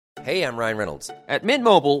Hey, I'm Ryan Reynolds. At Mint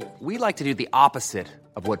Mobile, we like to do the opposite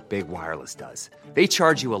of what Big Wireless does. They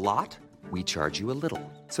charge you a lot, we charge you a little.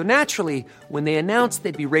 So naturally, when they announced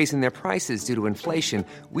they'd be raising their prices due to inflation,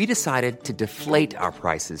 we decided to deflate our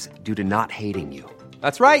prices due to not hating you.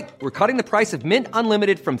 That's right. We're cutting the price of Mint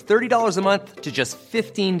Unlimited from $30 a month to just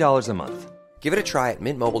 $15 a month. Give it a try at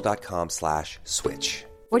mintmobile.com/switch.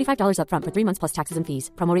 $45 up front for 3 months plus taxes and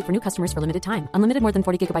fees. Promo rate for new customers for limited time. Unlimited more than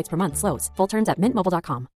 40 gigabytes per month. Slows full terms at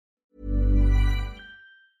mintmobile.com.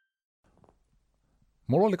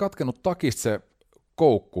 Mulla oli katkenut takista se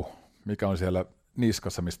koukku, mikä on siellä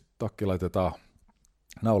niskassa, mistä takki laitetaan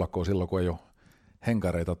naulakkoon silloin, kun ei ole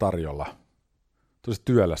henkareita tarjolla. Tosi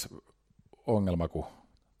työläs ongelma, kun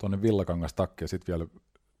tuonne villakangas takki ja sitten vielä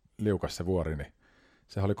liukas se vuori, niin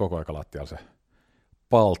sehän oli koko aika lattialla se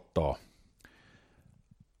palttoo.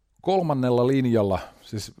 3. linjalla,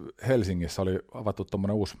 siis Helsingissä oli avattu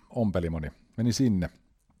tuommoinen uusi ompelimo, niin menin sinne.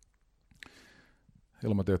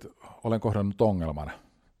 Ilmoitin, että olen kohdannut ongelman.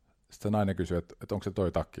 Sitten nainen kysyi, että onko se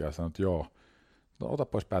toi takki, ja sanoin, että joo. No ota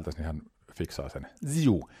pois päältä, niin hän fiksaa sen.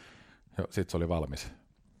 Ziu. Ja sitten se oli valmis.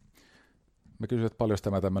 Mä kysyin, että paljon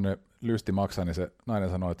tämä tämmöinen lysti maksaa, niin se nainen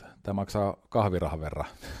sanoi, että tämä maksaa kahvirahan verran.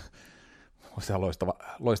 Se on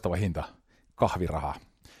loistava hinta, kahvirahaa.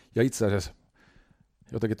 Ja itse asiassa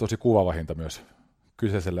jotenkin tosi kuvaava hinta myös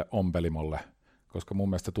kyseiselle ompelimolle, koska mun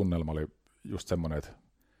mielestä tunnelma oli just semmoinen, että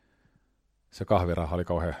se kahviraha oli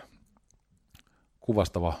kauhean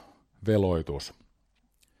kuvastava veloitus.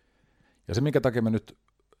 Ja se, minkä takia mä nyt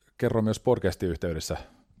kerron myös podcastin yhteydessä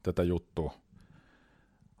tätä juttua,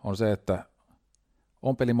 on se, että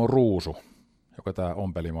Ompelimo Ruusu, joka tämä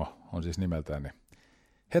ompelimo on siis nimeltään, niin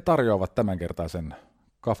he tarjoavat tämänkertaisen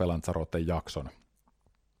Cafe Lanzaroten jakson.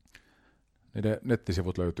 Niiden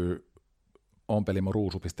nettisivut löytyy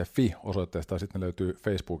ompelimoruusu.fi osoitteesta, ja sitten ne löytyy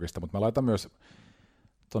Facebookista, mutta mä laitan myös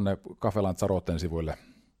tuonne Cafe Lanzaroten sivuille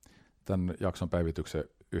tämän jakson päivityksen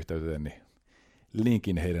yhteyteen niin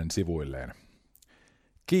linkin heidän sivuilleen.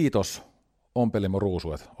 Kiitos Ompelimo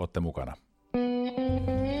Ruusu, että olette mukana.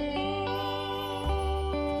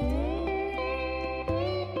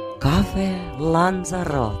 Cafe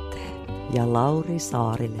Lanzarote ja Lauri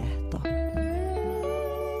Saarilehto.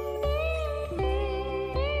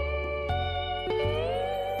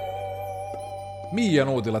 Mia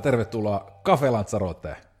Nuutila, tervetuloa Cafe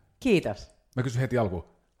Lanzaroteen. Kiitos. Mä kysyn heti alkuun,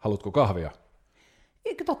 haluatko kahvia?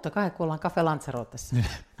 Eikö totta kai, kun ollaan Cafe Lanzarotessa.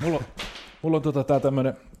 Mulla on tää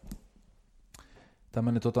tämmönen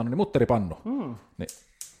mutteripannu. Niin,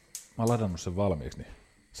 mä oon ladannut sen valmiiksi, niin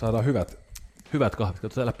saadaan hyvät kahvit.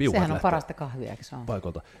 Kato, täällä piuhat sehän on lähtee parasta kahvia, eikö se on?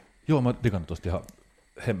 Paikolta. Joo, mä oon digannut tosta ihan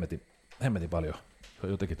hemmetin paljon.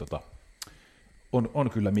 Jotenkin on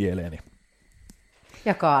kyllä mieleeni.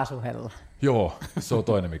 Ja kaasuhella. Joo, se on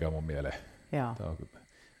toinen, mikä on mun mieleen. Joo.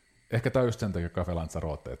 Ehkä tää on just sen takia Cafe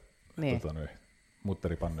Lanzarote, että niin.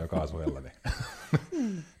 Mutteripannu ja kaasuhella, niin,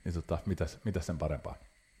 niin mitäs sen parempaa.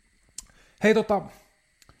 Hei sä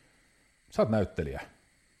oot näyttelijä.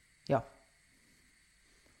 Joo.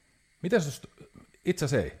 Miten itse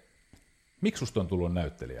asiassa ei? Miksi susta on tullut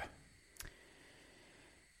näyttelijä?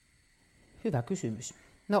 Hyvä kysymys.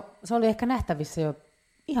 No se oli ehkä nähtävissä jo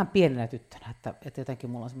ihan pienenä tyttönä, että jotenkin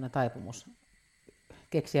mulla on semmoinen taipumus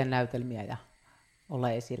keksiä näytelmiä ja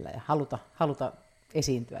olla esillä ja haluta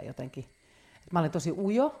esiintyä jotenkin. Mä olin tosi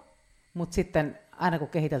ujo, mutta sitten aina kun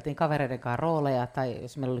kehiteltiin kavereiden kanssa rooleja tai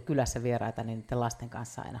jos meillä oli kylässä vieraita, niin niiden lasten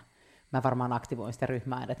kanssa aina mä varmaan aktivoin sitä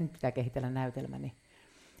ryhmää, että nyt pitää kehitellä näytelmä. Niin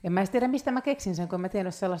en mä edes tiedä, mistä mä keksin sen, kun en mä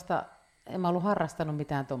tiennyt sellaista, en mä ollut harrastanut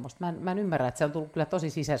mitään tuommoista. Mä en ymmärrä, että se on tullut kyllä tosi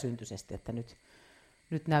sisäsyntyisesti, että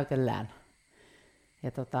nyt näytellään.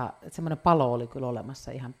 Ja semmoinen palo oli kyllä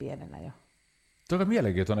olemassa ihan pienenä jo. Tuo on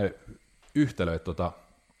mielenkiintoinen yhtälö, että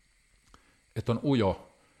on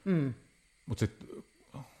ujo, mutta sitten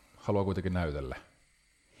haluaa kuitenkin näytellä.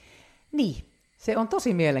 Niin, se on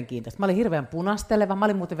tosi mielenkiintoista. Mä olin hirveän punasteleva. Mä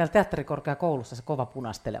olin muuten vielä teatterikorkeakoulussa se kova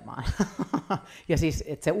punastelemaan. Ja siis,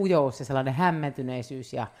 että se ujous ja sellainen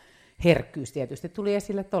hämmentyneisyys ja herkkyys tietysti tuli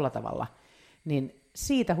esille tolla tavalla. Niin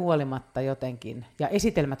siitä huolimatta jotenkin, ja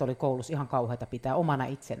esitelmät oli koulussa ihan kauheita pitää omana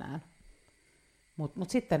itsenään. Mut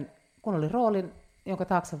sitten, kun oli roolin, jonka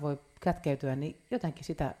taakse voi kätkeytyä, niin jotenkin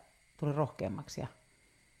sitä tuli rohkeammaksi ja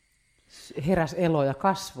heräs elo ja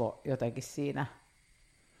kasvo jotenkin siinä.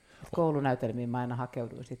 Koulunäytelmiin mä aina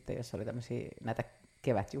hakeuduin sitten, jos oli tämmöisiä näitä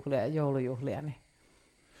kevätjuhlia ja joulujuhlia. Niin.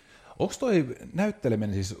 Onko toi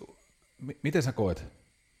näytteleminen siis, miten sä koet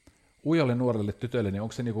ujalle nuorelle tytölle, niin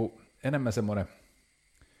onko se niinku enemmän semmoinen,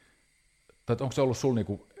 tai onko se ollut sulla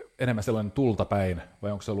niinku enemmän sellainen tultapäin,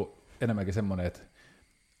 vai onko se ollut enemmänkin semmoinen, että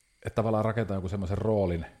tavallaan rakentaa joku semmoisen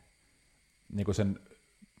roolin, niinku sen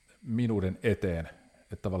minuuden eteen,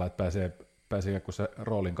 että tavallaan että pääsee kun se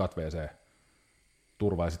roolin katveeseen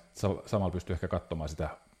turvaa, ja sitten samalla pystyy ehkä katsomaan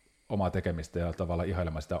sitä omaa tekemistä ja tavallaan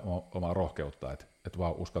ihailemaan sitä omaa rohkeutta, että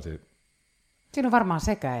vaan uskalsi. Siinä on varmaan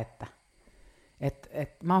sekä, että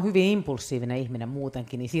mä oon hyvin impulsiivinen ihminen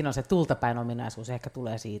muutenkin, niin siinä on se tultapäin ominaisuus, ehkä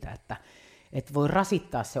tulee siitä, että voi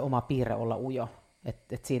rasittaa se oma piirre olla ujo,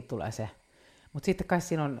 että siinä tulee se. Mutta sitten kai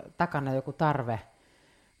siinä on takana joku tarve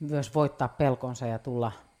myös voittaa pelkonsa ja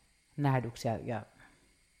tulla nähdyksi.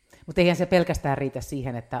 Mutta eihän se pelkästään riitä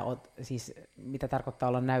siihen, että siis, mitä tarkoittaa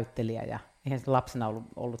olla näyttelijä, ja eihän se lapsena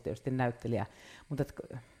ollut tietysti näyttelijä, mutta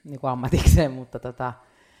niin kuin ammatikseen, mutta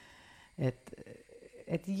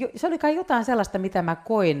se oli kai jotain sellaista, mitä mä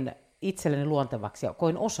koin itselleni luontevaksi ja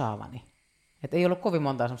koin osaavani. Et ei ollut kovin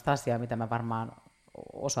monta sellaista asiaa, mitä mä varmaan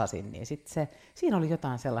osasin, niin siinä oli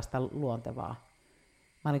jotain sellaista luontevaa.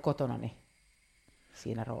 Mä olin kotonani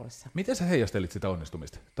siinä roolissa. Miten sä heijastelit sitä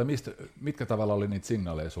onnistumista? Tai mitkä tavalla oli niitä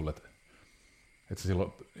signaaleja sulle, että sä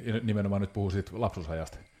silloin nimenomaan nyt puhuu siitä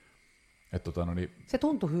lapsuusajasta? Se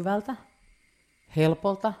tuntui hyvältä,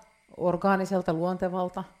 helpolta, orgaaniselta,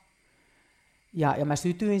 luontevalta. Ja mä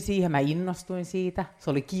sytyin siihen, mä innostuin siitä, se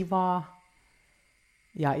oli kivaa.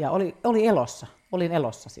 Ja oli elossa, olin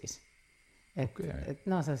elossa siis.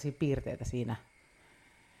 Ne on sellaisia piirteitä siinä.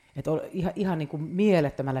 Että ihan niin kuin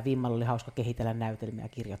mielettömällä vimmalla oli hauska kehitellä näytelmiä ja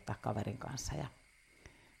kirjoittaa kaverin kanssa.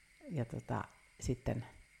 Ja sitten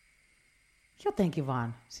jotenkin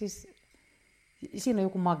vaan, siis siinä on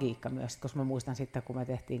joku magiikka myös, koska mä muistan sitten, kun me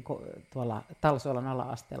tehtiin tuolla Talsoilan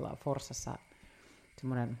ala-asteella Forssassa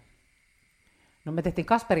semmoinen, no me tehtiin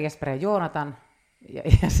Kasper, Jesper ja Joonatan, ja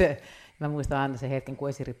mä muistan aina sen hetken, kun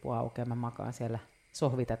esirippu aukeaa, mä makaan siellä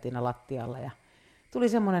sohvitatina lattialla, ja tuli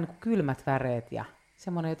semmoinen kylmät väreet ja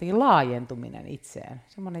semmoinen jotenkin laajentuminen itseen,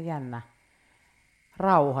 semmoinen jännä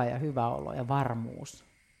rauha ja hyvä olo ja varmuus,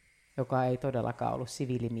 joka ei todellakaan ollut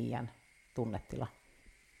siviilimiian tunnetila.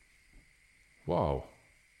 Wow.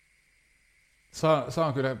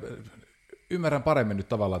 Saan kyllä, ymmärrän paremmin nyt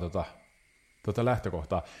tavallaan tuota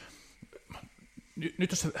lähtökohtaa.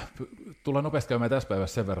 Nyt jos tullaan nopeasti käymään tässä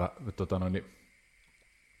päivässä sen verran, niin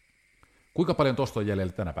kuinka paljon tuosta on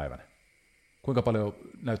jäljellä tänä päivänä? Kuinka paljon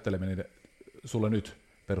näytteleminen sulle nyt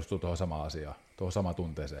perustuu tuohon samaan asiaan, tuohon samaan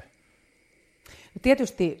tunteeseen?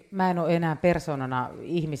 Tietysti mä en ole enää persoonana,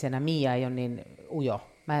 ihmisenä, Mia ei ole niin ujo.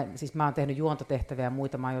 Mä oon tehnyt juontotehtäviä ja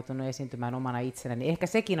muita, mä oon joutunut esiintymään omana itsenäni. Ehkä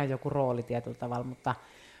sekin on joku rooli tietyllä tavalla, mutta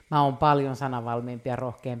mä oon paljon sananvalmiimpi ja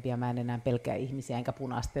rohkeampi ja mä en enää pelkää ihmisiä enkä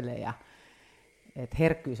punastele. Et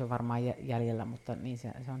herkkyys on varmaan jäljellä, mutta niin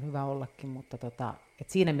se on hyvä ollakin. Mutta et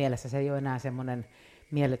siinä mielessä se ei ole enää semmoinen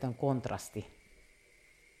mieletön kontrasti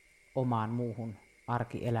omaan muuhun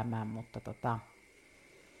arkielämään, mutta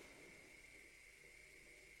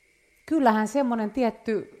kyllähän semmoinen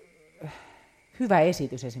tietty hyvä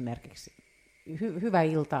esitys esimerkiksi, hyvä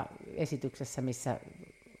ilta esityksessä, missä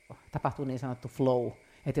tapahtuu niin sanottu flow,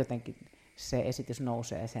 että jotenkin se esitys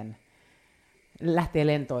nousee lähtee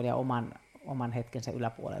lentoon ja oman hetkensä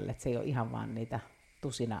yläpuolelle, että se ei ole ihan vaan niitä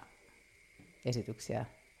tusina esityksiä,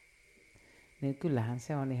 niin kyllähän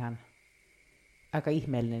se on ihan aika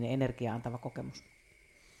ihmeellinen ja energiaa antava kokemus.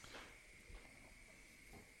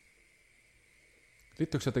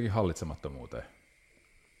 Liittyykö se jotenkin hallitsemattomuuteen,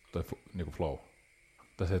 tai niin kuin flow?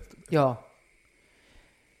 Joo.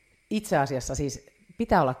 Itse asiassa siis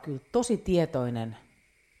pitää olla kyllä tosi tietoinen,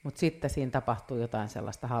 mutta sitten siinä tapahtuu jotain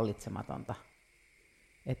sellaista hallitsematonta,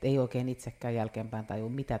 että ei oikein itsekään jälkeenpäin tajua,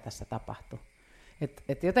 mitä tässä tapahtuu.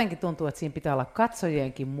 Et jotenkin tuntuu, että siinä pitää olla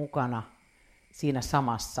katsojienkin mukana siinä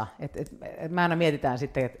samassa. Mä aina mietitään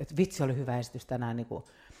sitten, että vitsi oli hyvä esitys tänään, niin kuin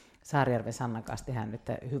Saarijärven Sannan kanssa tehdään nyt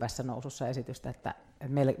hyvässä nousussa esitystä, että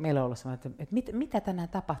meillä on ollut sellainen, että mitä tänään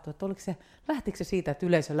tapahtui, että lähtikö se siitä, että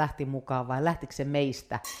yleisö lähti mukaan vai lähtikö se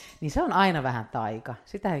meistä, niin se on aina vähän taika.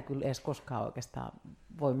 Sitä ei kyllä edes koskaan oikeastaan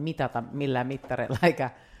voi mitata millään mittareilla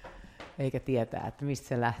eikä tietää, että mistä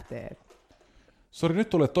se lähtee. Sori, nyt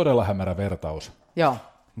tulee todella hämärä vertaus. Joo.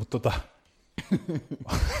 Mutta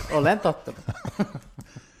olen tottunut.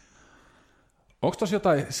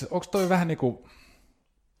 Onko toi vähän niin kuin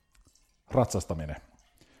ratsastaminen?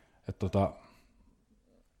 Että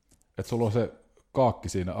sulla on se kaakki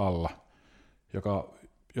siinä alla,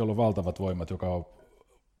 jolla on valtavat voimat, joka on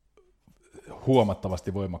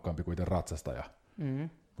huomattavasti voimakkaampi kuin itse ratsastaja. Mm-hmm.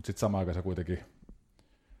 Mutta sitten samaan aikaan sä kuitenkin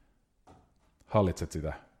hallitset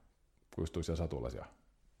sitä kuistuisia satulaisia.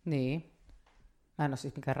 Niin. Mä en ole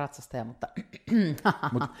siis mikään ratsastaja, mutta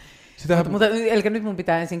mutta eli nyt mun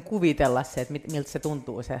pitää ensin kuvitella se, että miltä se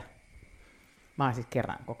tuntuu se. Mä oon siis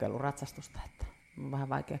kerran kokeillut ratsastusta, että on vähän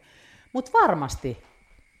vaikea. Mutta varmasti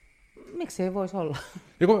miksi ei voisi olla?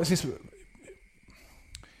 Siis,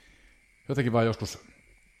 jotenkin vaan joskus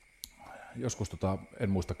en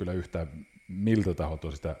muista kyllä yhtään miltä taholta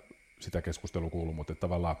on sitä keskustelua kuullut, mutta että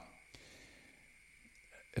tavallaan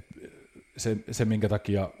se minkä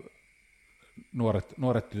takia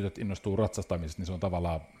nuoret tytöt innostuu ratsastamisesta, niin se on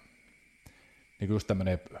tavallaan niin just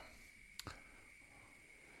tämmöinen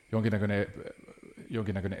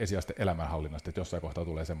jonkinnäköinen esiaste elämänhallinnasta, että jossain kohtaa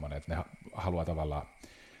tulee semmoinen, että ne haluaa tavallaan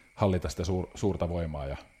hallita sitä suurta voimaa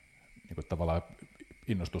ja niin kuin tavallaan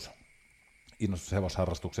innostus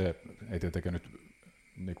hevosharrastukseen ei tietenkään nyt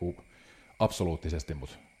niin kuin absoluuttisesti,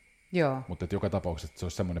 mutta että joka tapauksessa se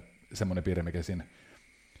olisi semmoinen piirre, mikä siinä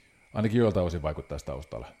ainakin joiltain osin vaikuttaisi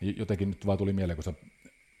taustalla. Jotenkin nyt vaan tuli mieleen, kun sä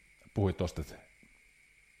puhuit tuosta,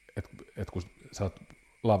 että kun sä oot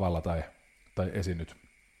lavalla tai esiinnyt,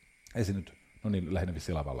 no niin, lähinnä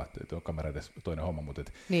vissiin lavalla, että on kamera edes toinen homma, mutta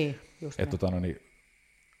että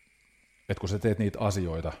kun sä teet niitä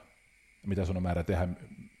asioita, mitä sun on määrä tehdä,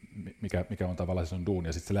 mikä on tavallaan sun duuni,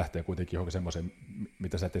 ja sitten se lähtee kuitenkin johonkin semmoiseen,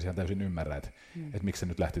 mitä sä et ihan täysin ymmärrä, että miksi se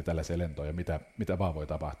nyt lähti tällaiseen lentoon, ja mitä vaan voi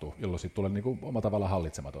tapahtua, jolloin siitä tulee niinku oma tavallaan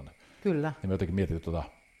hallitsematon. Kyllä. Ja me jotenkin mietin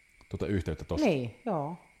tuota yhteyttä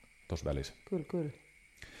tuossa välissä. Kyllä.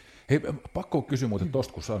 Hei, pakko kysyä muuten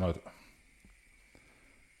tuosta, kun sanoit,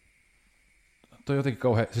 toi jotenkin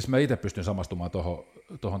kauhean, siis mä itse pystyn samastumaan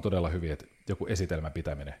tuohon todella hyvin, että joku esitelmän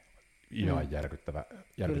pitäminen, ihan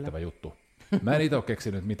järkyttävä juttu. Mä en itse ole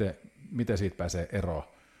keksinyt, miten siitä pääsee eroon,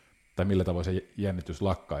 tai millä tavoin se jännitys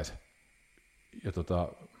lakkaisi.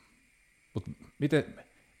 Mutta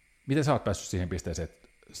miten sä oot päässyt siihen pisteeseen, että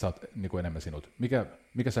sä oot niin kuin enemmän sinut?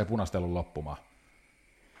 Mikä sai punastelun loppumaan?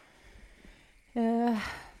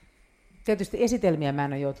 Tietysti esitelmiä mä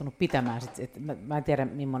en ole joutunut pitämään. Mä en tiedä,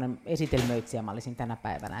 millainen esitelmöitsijä mä olisin tänä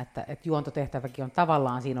päivänä. Että juontotehtäväkin on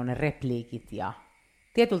tavallaan, siinä on ne repliikit, ja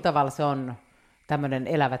tietyllä tavalla se on tämmöinen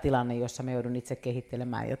elävä tilanne, jossa mä joudun itse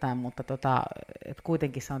kehittelemään jotain, mutta et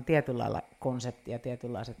kuitenkin se on tietynlailla konsepti ja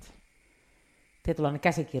tietynlainen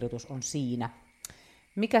käsikirjoitus on siinä.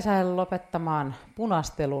 Mikä sai lopettamaan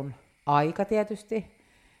punastelun? Aika tietysti.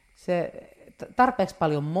 Se tarpeeksi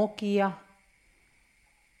paljon mokia.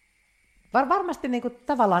 Varmasti niin kuin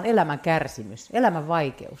tavallaan elämän kärsimys, elämän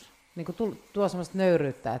vaikeus. Niin kuin tuo semmoista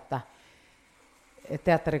nöyryyttä, että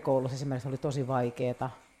teatterikoulussa esimerkiksi oli tosi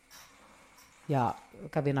vaikeaa ja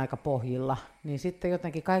kävin aika pohjilla, niin sitten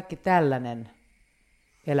jotenkin kaikki tällainen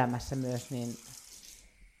elämässä myös niin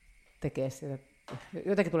tekee sitä.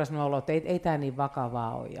 Jotenkin tulee sellainen olo, että ei tämä niin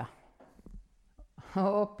vakavaa ole, ja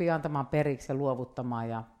oppii antamaan periksi ja luovuttamaan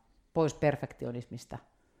ja pois perfektionismista.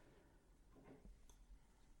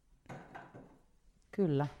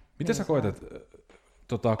 Kyllä. Miten sä koet, että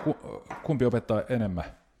kumpi opettaa enemmän,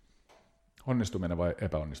 onnistuminen vai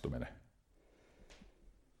epäonnistuminen?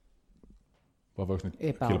 Vai voiko nyt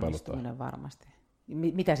epäonnistuminen varmasti.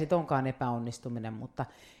 Mitä sitten onkaan epäonnistuminen, mutta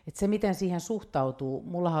et se miten siihen suhtautuu,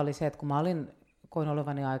 mullahan oli se, että kun koin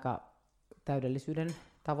olevani aika täydellisyyden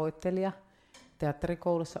tavoittelija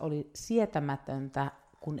teatterikoulussa, oli sietämätöntä,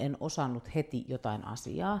 kun en osannut heti jotain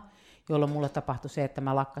asiaa, jolloin mulle tapahtui se, että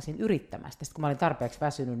mä lakkasin yrittämästä. Sitten kun mä olin tarpeeksi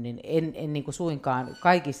väsynyt, niin en niin kuin suinkaan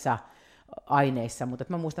kaikissa aineissa, mutta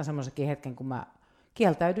mä muistan semmoisenkin hetken, kun mä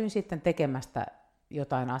kieltäydyin sitten tekemästä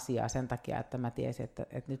jotain asiaa sen takia, että mä tiesin, että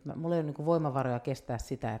nyt mulla ei ole niin kuin voimavaroja kestää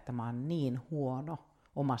sitä, että mä oon niin huono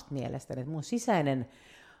omasta mielestäni. Että mun sisäinen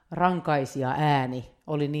rankaisija ääni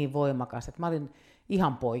oli niin voimakas, että mä olin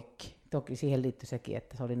ihan poikki. Toki siihen liittyi sekin,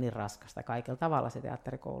 että se oli niin raskasta kaikella tavalla se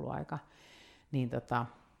teatterikouluaika. Niin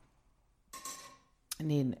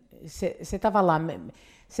se tavallaan,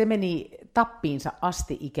 se meni tappiinsa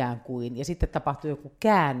asti ikään kuin, ja sitten tapahtui joku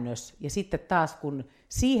käännös, ja sitten taas kun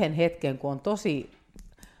siihen hetkeen, kun on tosi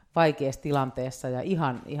vaikeassa tilanteessa ja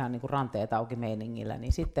ihan niin kuin ranteet auki meiningillä,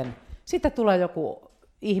 niin sitten tulee joku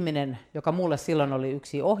ihminen, joka mulle silloin oli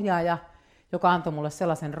yksi ohjaaja, joka antoi mulle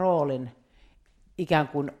sellaisen roolin ikään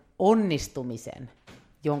kuin onnistumisen,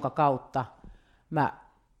 jonka kautta mä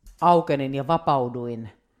aukenin ja vapauduin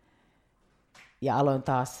ja aloin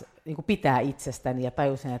taas niin kuin pitää itsestäni ja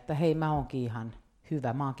tajusin, että hei, mä oonkin ihan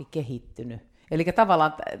hyvä, mä oonkin kehittynyt. Eli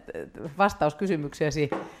tavallaan vastaus kysymykseesi,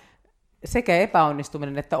 sekä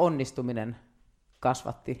epäonnistuminen että onnistuminen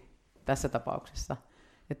kasvatti tässä tapauksessa.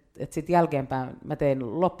 Sitten jälkeenpäin mä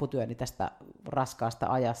tein lopputyöni tästä raskaasta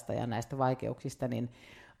ajasta ja näistä vaikeuksista, niin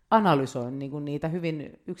analysoin niin niitä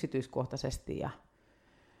hyvin yksityiskohtaisesti ja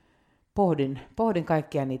pohdin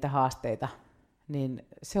kaikkia niitä haasteita, niin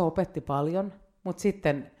se opetti paljon, mutta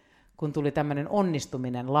sitten kun tuli tämmöinen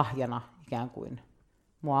onnistuminen lahjana ikään kuin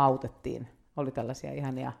mua autettiin, oli tällaisia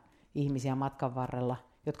ihania ihmisiä matkan varrella,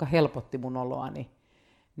 jotka helpotti mun oloani,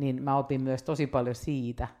 niin mä opin myös tosi paljon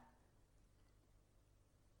siitä,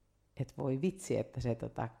 että voi vitsi, että se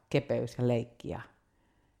kepeys ja leikki ja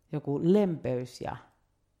joku lempeys ja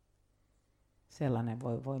sellainen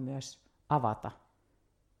voi myös avata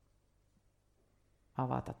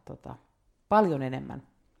paljon enemmän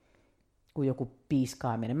kuin joku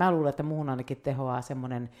piiskaaminen. Mä luulen, että muuhun ainakin tehoaa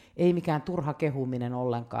semmoinen, ei mikään turha kehuminen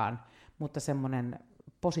ollenkaan, mutta semmoinen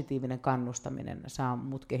positiivinen kannustaminen saa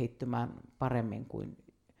mut kehittymään paremmin kuin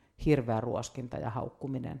hirveä ruoskinta ja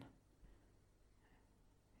haukkuminen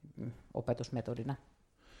opetusmetodina.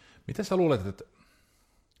 Miten sä luulet, että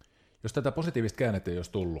jos tätä positiivista käännettä ei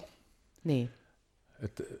olisi tullut, niin.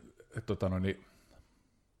 että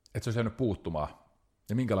se olisi jäänyt puuttumaan,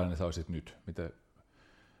 ja minkälainen sä olisit nyt?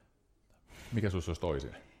 Mikä sinussa olisi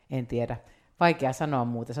toisin? En tiedä. Vaikea sanoa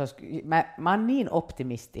muuta. Mä oon niin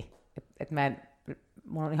optimisti, että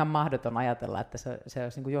mun on ihan mahdoton ajatella, että se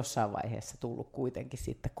olisi niin kuin jossain vaiheessa tullut kuitenkin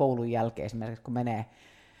sitten koulun jälkeen, esimerkiksi kun menee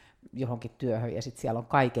johonkin työhön ja sitten siellä on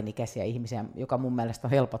kaikenikäisiä ihmisiä, joka mun mielestä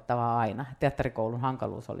on helpottavaa aina. Teatterikoulun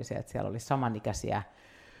hankaluus oli se, että siellä oli samanikäisiä,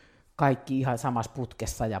 kaikki ihan samassa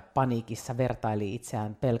putkessa ja paniikissa, vertaili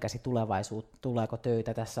itseään, pelkäsi tulevaisuutta, tuleeko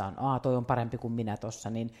töitä, tässä on, toi on parempi kuin minä tossa,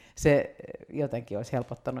 niin se jotenkin olisi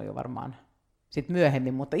helpottanut jo varmaan sitten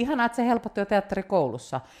myöhemmin, mutta ihanaa, että se helpotti jo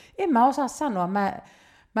teatterikoulussa. En mä osaa sanoa, mä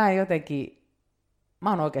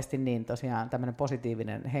oon oikeasti niin tosiaan tämmöinen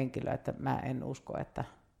positiivinen henkilö, että mä en usko, että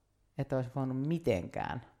olisi voinut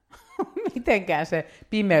mitenkään se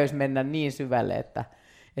pimeys mennä niin syvälle, että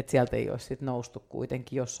sieltä ei olisi sit noustu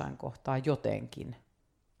kuitenkin jossain kohtaa jotenkin.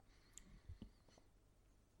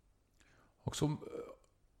 Onko sun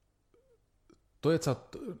toi, että sä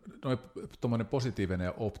oot tommoinen positiivinen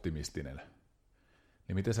ja optimistinen,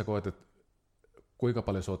 niin miten sä koet, että kuinka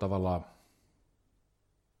paljon se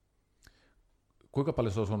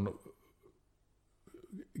on sun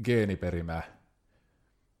geeniperimää,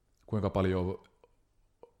 kuinka paljon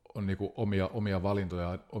on niinku omia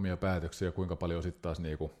valintoja, omia päätöksiä, kuinka paljon sitten taas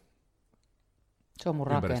niinku se on mun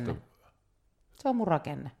rakenne. Se on mun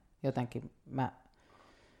rakenne. Jotenkin mä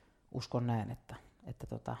uskon näin, että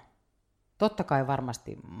totta kai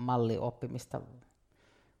varmasti mallioppimista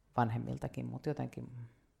vanhemmiltakin, mutta jotenkin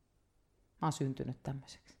mä oon syntynyt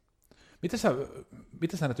tämmöiseksi.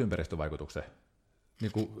 Miten sä näet ympäristövaikutuksen?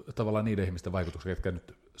 Niin kuin tavallaan niiden ihmisten vaikutuksia, jotka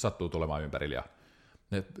nyt sattuu tulemaan ympärillä ja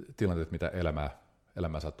ne tilanteet, mitä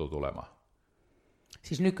elämää sattuu tulemaan.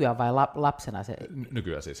 Siis nykyään vai lapsena se?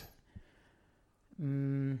 Nykyään siis.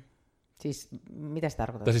 Siis mitä se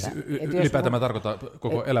tarkoittaa? Tai siis ylipäätään mä tarkoitan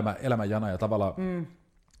koko elämän jana ja tavallaan,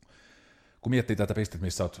 kun miettii tätä pistettä,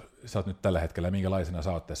 missä sä oot nyt tällä hetkellä ja minkälaisena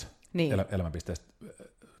sä oot tässä elämänpisteessä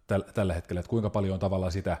tällä hetkellä, että kuinka paljon on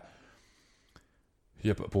tavallaan sitä,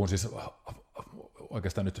 ja puhun siis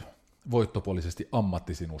oikeastaan nyt voittopuolisesti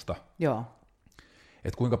ammattisinusta. Joo.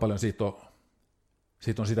 Että kuinka paljon siitä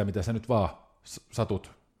on sitä, mitä sä nyt vaan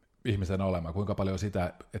satut ihmisenä olemaan, kuinka paljon on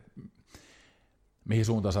sitä, että mihin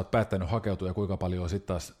suuntaan sä oot päättänyt hakeutua ja kuinka paljon on sitten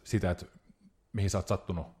taas sitä, että mihin sä oot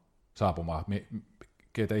sattunut saapumaan,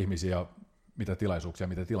 keitä ihmisiä, mitä tilaisuuksia,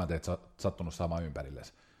 mitä tilanteita sä oot sattunut saamaan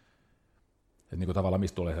ympärillesi. Että niin kuin tavallaan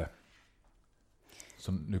mistä tulee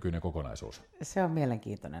se on nykyinen kokonaisuus. Se on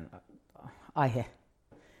mielenkiintoinen aihe.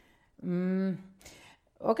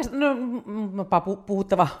 Oikeastaan, no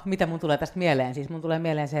puhuttava, mitä mun tulee tästä mieleen. Siis mun tulee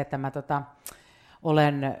mieleen se, että mä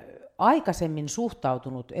olen aikaisemmin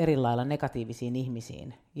suhtautunut eri lailla negatiivisiin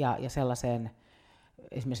ihmisiin ja sellaiseen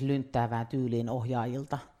esimerkiksi lynttäävään tyyliin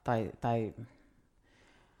ohjaajilta tai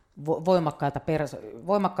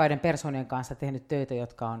voimakkaiden persoonien kanssa tehnyt töitä,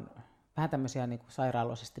 jotka on vähän tämmöisiä niin kuin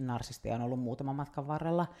sairaaloisesti narsisteja on ollut muutaman matkan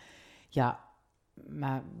varrella. Ja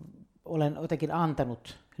mä olen jotenkin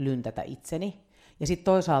antanut lyntätä itseni. Ja sitten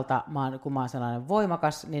toisaalta, kun mä oon sellainen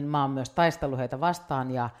voimakas, niin mä oon myös taistellut heitä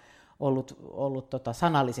vastaan ja ollut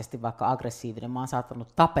sanallisesti vaikka aggressiivinen. Mä oon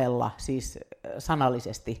saattanut tapella siis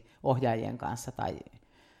sanallisesti ohjaajien kanssa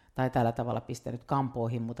tai tällä tavalla pistänyt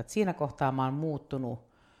kampoihin, mutta siinä kohtaa mä oon muuttunut,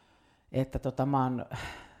 että mä oon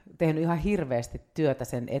tehnyt ihan hirveästi työtä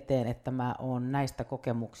sen eteen, että mä oon näistä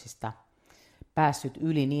kokemuksista päässyt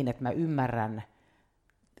yli niin, että mä ymmärrän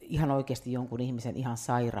ihan oikeasti jonkun ihmisen ihan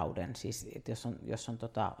sairauden, siis että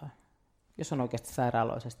jos on oikeasti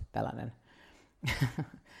sairaaloisesti tällainen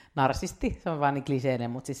narsisti, se on vaan niin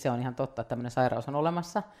kliseinen, mutta siis se on ihan totta, että tämmöinen sairaus on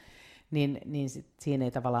olemassa, niin siinä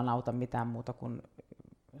ei tavallaan auta mitään muuta kuin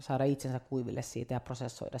saada itsensä kuiville siitä ja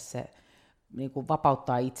prosessoida se, niin kuin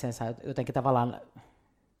vapauttaa itsensä jotenkin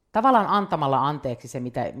tavallaan antamalla anteeksi se,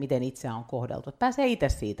 miten itseään on kohdeltu, että pääsee itse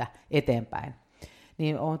siitä eteenpäin.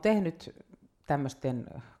 Niin olen tehnyt tämmöisten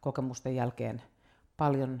kokemusten jälkeen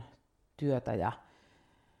paljon työtä ja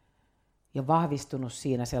ja vahvistunut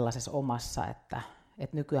siinä sellaisessa omassa, että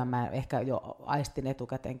nykyään mä ehkä jo aistin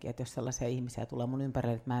etukäteenkin, että jos sellaisia ihmisiä tulee mun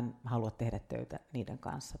ympärille, että mä en halua tehdä töitä niiden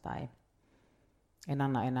kanssa tai en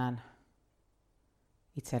anna enää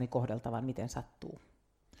itseäni kohdeltavan, miten sattuu.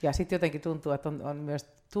 Ja sitten jotenkin tuntuu, että on myös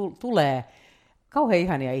tulee kauhean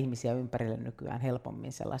ihania ihmisiä ympärille nykyään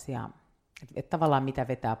helpommin sellaisia, että tavallaan mitä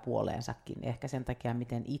vetää puoleensakin, ehkä sen takia,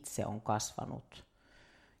 miten itse on kasvanut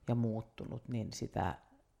ja muuttunut, niin sitä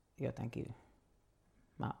jotenkin,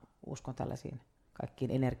 mä uskon tällaisiin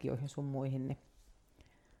kaikkiin energioihin sun muihin, niin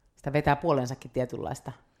sitä vetää puoleensakin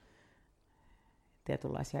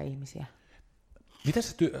tietynlaisia ihmisiä. Miten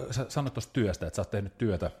sä sanot tuosta työstä, että sä oot tehnyt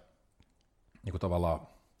työtä niin kuin tavallaan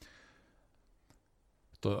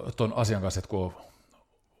tuon asian kanssa, että kun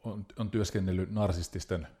on työskennellyt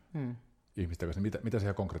narsististen ihmisten kanssa, niin mitä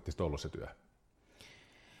siellä konkreettisesti on ollut se työ?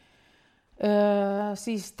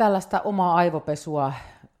 Siis tällaista omaa aivopesua.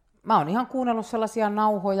 Mä oon ihan kuunnellut sellaisia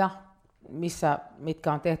nauhoja,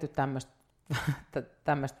 mitkä on tehty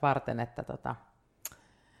tämmöistä varten, että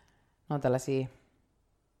ne on tällaisia,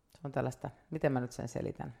 se on tällaista, miten mä nyt sen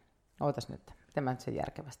selitän? Ootas nyt, miten mä nyt sen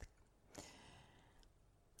järkevästi?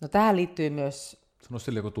 No tähän liittyy myös... Sano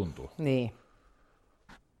sille, kun tuntuu. Niin.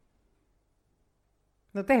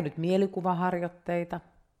 No tehnyt mielikuvaharjoitteita.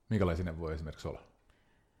 Minkälaisia ne voi esimerkiksi olla?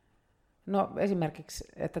 No esimerkiksi,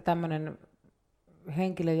 että tämmöinen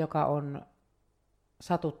henkilö, joka on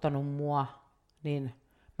satuttanut mua, niin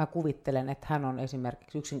mä kuvittelen, että hän on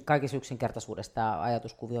esimerkiksi, kaikissa yksinkertaisuudessa tämä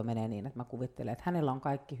ajatuskuvio menee niin, että mä kuvittelen, että hänellä on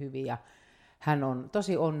kaikki hyvin ja hän on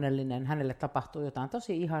tosi onnellinen, hänelle tapahtuu jotain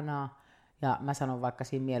tosi ihanaa ja mä sanon vaikka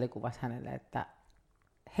siinä mielikuvassa hänelle, että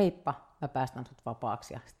heippa, mä päästän sut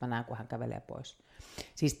vapaaksi ja sitten mä näen, kun hän kävelee pois.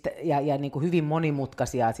 Siis, ja niin kuin hyvin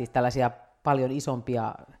monimutkaisia, siis tällaisia paljon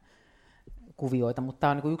isompia kuvioita, mutta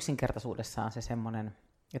tämä on niin kuin yksinkertaisuudessaan se semmoinen,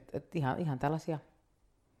 että ihan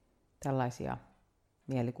tällaisia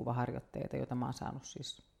mielikuvaharjoitteita, joita mä oon saanut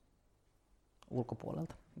siis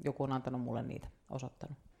ulkopuolelta. Joku on antanut mulle niitä,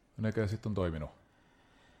 osoittanut. Nekö sitten on toiminut?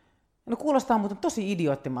 No kuulostaa muuten tosi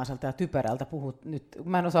idioottimaiselta ja typerältä puhut nyt.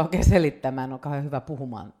 Mä en osaa oikein selittää, mä en ole kauhean hyvä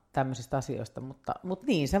puhumaan tämmöisistä asioista, mutta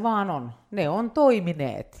niin se vaan on. Ne on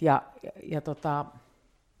toimineet ja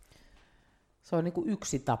se on niin kuin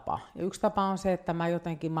yksi tapa. Ja yksi tapa on se, että mä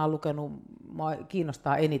oon lukenut, mua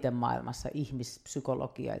kiinnostaa eniten maailmassa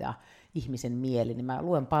ihmispsykologia ja ihmisen mieli, niin mä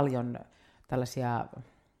luen paljon tällaisia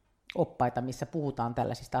oppaita, missä puhutaan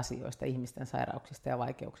tällaisista asioista, ihmisten sairauksista ja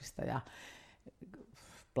vaikeuksista ja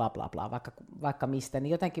bla bla bla, vaikka mistä,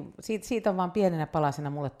 niin jotenkin siitä on vaan pienenä palasena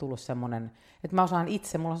mulle tullut semmoinen, että mä osaan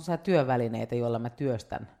itse, mulla on sellaisia työvälineitä, joilla mä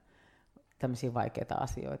työstän tämmöisiä vaikeita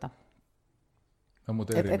asioita. No,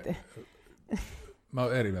 mutta mä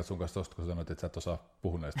oon eri mieltä sun kanssa tosta, kun sanoit, että sä et osaa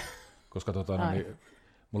puhua näistä, koska niin,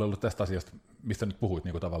 mulla ei ollut tästä asiasta, mistä nyt puhuit,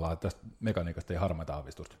 niin kuin tavallaan, että tästä mekaniikasta ei harmaita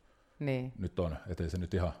aavistusta. Niin. Nyt on, ettei se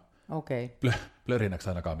nyt ihan okay. Plörinäksi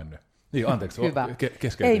ainakaan mennyt. Niin, anteeksi,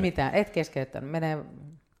 keskeytin. Ei mitään, et keskeyttänyt.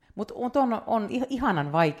 Mutta on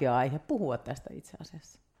ihanan vaikea aihe puhua tästä itse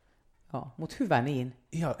asiassa. Joo, mutta hyvä niin.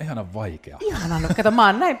 Ihanan vaikea. Ihanan, kato, mä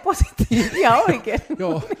oon näin positiivinen, ihan oikein.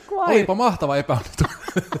 Joo, olipa mahtava epäonnistu.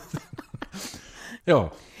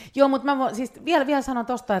 Joo. Joo, mutta mä siis vielä sanon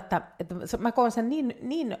tuosta, että mä koen sen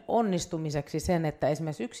niin onnistumiseksi sen, että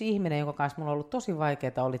esimerkiksi yksi ihminen, jonka kanssa mulla on ollut tosi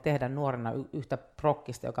vaikeaa, oli tehdä nuorena yhtä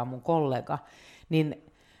prokkista, joka on mun kollega,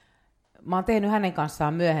 niin mä oon tehnyt hänen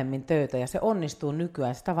kanssaan myöhemmin töitä ja se onnistuu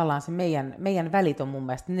nykyään. Se tavallaan se meidän välit on mun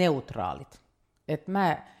mielestä neutraalit.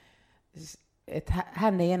 Että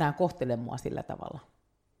hän ei enää kohtele mua sillä tavalla.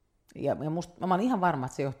 Ja mä oon ihan varma,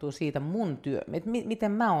 että se johtuu siitä mun että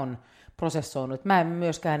miten mä oon prosessoinut. Mä en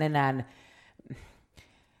myöskään enää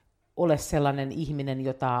ole sellainen ihminen,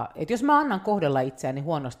 että jos mä annan kohdella itseäni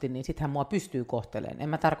huonosti, niin sittenhän mua pystyy kohtelemaan. En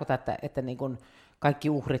mä tarkoita, että niin kun kaikki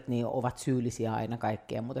uhrit niin ovat syyllisiä aina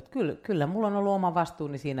kaikkeen, mutta kyllä mulla on ollut oma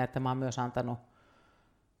vastuuni siinä, että mä oon myös antanut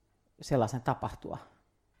sellaisen tapahtua.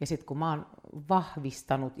 Ja sitten kun mä oon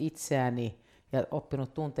vahvistanut itseäni ja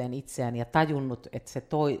oppinut tunteen itseäni ja tajunnut, että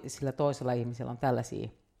sillä toisella ihmisellä on tällaisia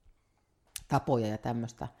tapoja ja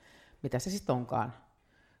tämmöistä, mitä se sitten onkaan,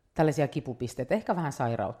 tällaisia kipupisteitä, ehkä vähän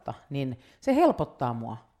sairautta, niin se helpottaa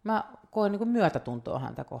mua. Mä koen niin kuin myötätuntoa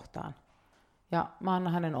häntä kohtaan ja mä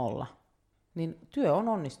annan hänen olla. Niin työ on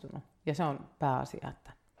onnistunut ja se on pääasia,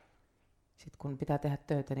 että sitten kun pitää tehdä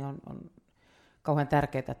töitä, niin on kauhean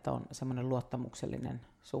tärkeää, että on semmoinen luottamuksellinen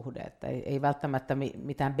suhde, että ei välttämättä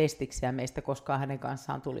mitään bestiksiä meistä koskaan hänen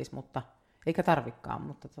kanssaan tulisi, mutta eikä tarvikaan,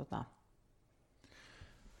 mutta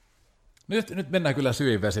Nyt mennään kyllä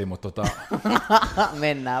syviin vesiin, mutta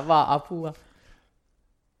mennään vaan, apua.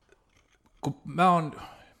 Kun mä oon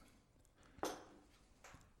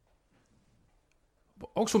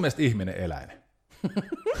onko sun mielestä ihminen eläin?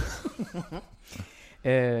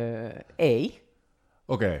 Ei.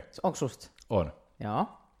 Okei. Okay. Onko susta? On. Joo.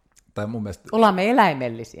 Tai mun mielestä... Ollaan me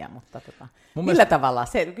eläimellisiä, mutta millä tavalla?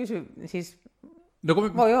 Se kysy, siis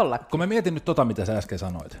voi olla. Kun mä mietin nyt mitä sä äsken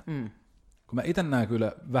sanoit, kun mä itse näen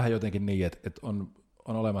kyllä vähän jotenkin niin, että on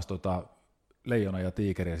olemassa leijona ja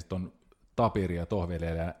tiikeri, ja sitten on tapiri ja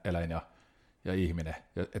tohvieläin ja ihminen.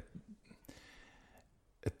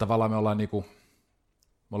 Että tavallaan me ollaan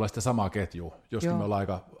sitä samaa ketjua, joskin me ollaan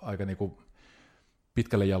aika niinku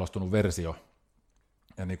pitkälle jalostunut versio,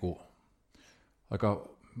 ja me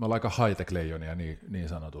ollaan aika high-tech leijonia niin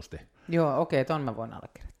sanotusti. Joo, okei, ton mä voin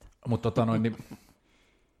allekirjoittaa. Mutta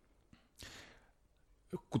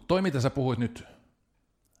kun toi, mitä sä puhuit nyt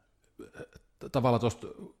tavallaan tuosta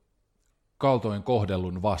kaltoin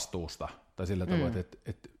kohdellun vastuusta, tai sillä tavoin,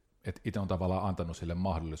 että itse on tavallaan antanut sille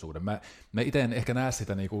mahdollisuuden. Mä itse en ehkä näe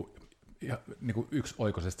sitä niinku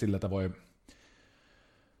yksioikoisesti sillä tavoin,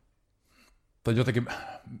 tai jotenkin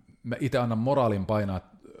mä itse annan moraalin painaa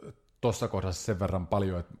tuossa kohdassa sen verran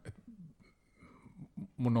paljon, että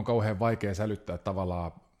mun on kauhean vaikea sälyttää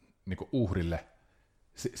tavallaan niinku uhrille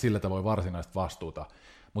sillä tavoin varsinaista vastuuta.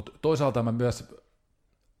 Mutta toisaalta mä myös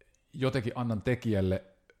jotenkin annan tekijälle,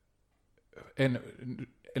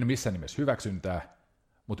 en missään nimessä hyväksyntää,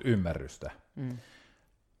 mutta ymmärrystä.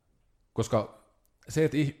 Koska se,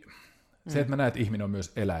 että mä näen, että ihminen on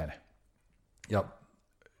myös eläin, ja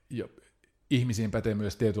ihmisiin pätee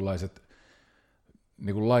myös tietynlaiset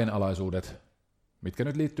niin kuin lainalaisuudet, mitkä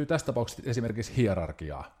nyt liittyy tässä tapauksessa esimerkiksi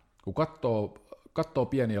hierarkiaan. Kun katsoo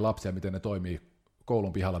pieniä lapsia, miten ne toimii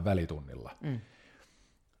koulun pihalla välitunnilla,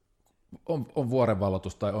 on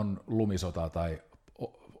vuorenvalloitus tai on lumisota tai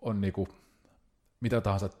on niinku mitä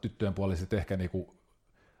tahansa tyttöjen puoliset ehkä niinku,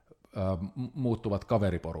 muuttuvat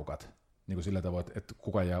kaveriporukat niinku sillä tavoin, että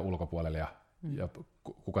kuka jää ulkopuolelle ja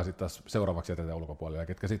kuka sitten taas seuraavaksi jätetään ulkopuolelle ja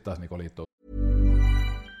ketkä sitten taas niinku liittyy.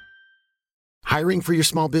 Hiring for your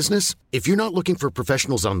small business? If you're not looking for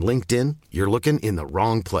professionals on LinkedIn, you're looking in the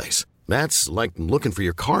wrong place. That's like looking for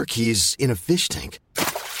your car keys in a fish tank.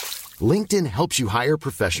 LinkedIn helps you hire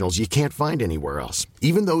professionals you can't find anywhere else,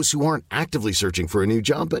 even those who aren't actively searching for a new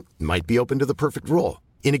job but might be open to the perfect role.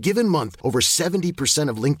 In a given month, over 70%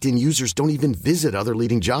 of LinkedIn users don't even visit other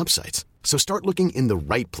leading job sites. So start looking in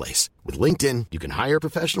the right place. With LinkedIn, you can hire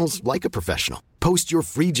professionals like a professional. Post your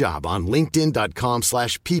free job on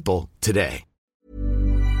linkedin.com/people today.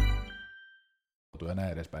 Ja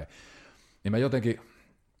näin edespäin. Niin mä jotenkin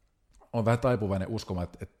on vähän taipuvainen uskomaan,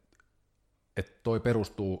 että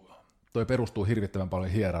toi perustuu hirvittävän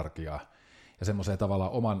paljon hierarkiaa ja semmoiseen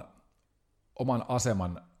tavallaan oman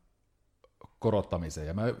aseman korottamiseen.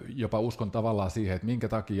 Ja mä jopa uskon tavallaan siihen, että minkä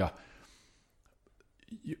takia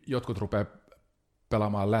jotkut rupeaa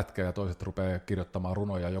pelaamaan lätkää ja toiset rupeaa kirjoittamaan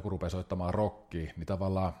runoja ja joku rupeaa soittamaan rockia, niin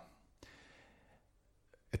tavallaan,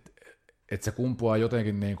 että se kumpuaa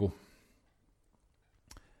jotenkin niin kuin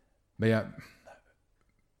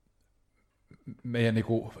meidän niin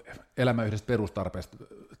kuin elämän yhdestä perustarpeesta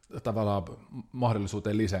tavallaan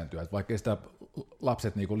mahdollisuuteen lisääntyä, että vaikka ei sitä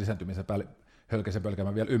lapset niin kuin lisääntymisen päälle hölkäisen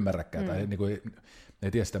pölkäämään vielä ymmärräkään, tai niin kuin ne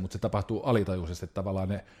ei tiedä sitä, mutta se tapahtuu alitajuisesti, että tavallaan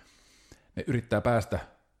ne yrittää päästä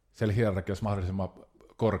siellä hierarkiassa mahdollisimman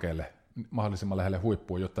korkealle, mahdollisimman lähelle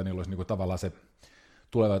huippuun, jotta niillä olisi niin kuin tavallaan se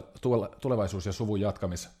tulevaisuus ja suvun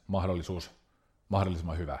jatkamismahdollisuus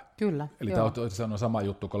mahdollisimman hyvä. Kyllä. Eli tämä on sama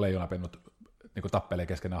juttu, kun leijonapennut niin kuin tappelee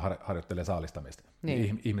keskenään, harjoittelee saalistamista.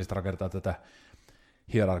 Niin. Ihmiset rakentaa tätä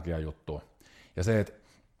hierarkia-juttua. Ja se,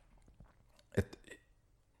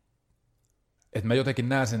 että mä jotenkin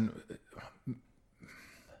näen sen,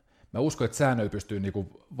 mä uskon, että säännöillä pystyy niin kuin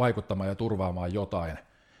vaikuttamaan ja turvaamaan jotain,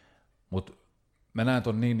 mutta mä näen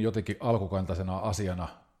ton niin jotenkin alkukantaisena asiana,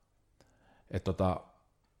 että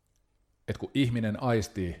kun ihminen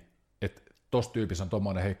aistii, että tossa tyypissä on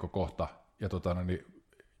tommoinen heikko kohta, ja niin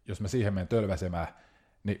jos mä siihen menen tölväsemään,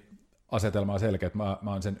 niin asetelma on selkeä, että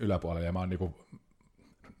mä oon sen yläpuolella, ja mä oon niinku,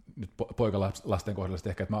 nyt poikalasten kohdalla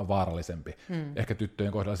ehkä, että mä oon vaarallisempi. Ehkä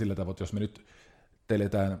tyttöjen kohdalla sillä tavalla, että jos me nyt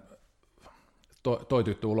teletään toi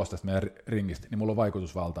tyttö ulos tästä meidän ringistä, niin mulla on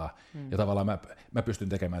vaikutusvaltaa, ja tavallaan mä pystyn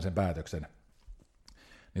tekemään sen päätöksen.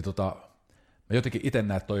 Niin mä jotenkin itse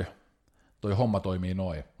näen, että toi homma toimii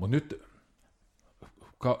noin, mutta nyt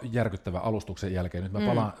järkyttävän alustuksen jälkeen, nyt mä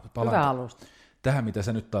palaan tähän, mitä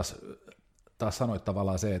sä nyt taas sanoit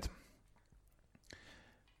tavallaan se, että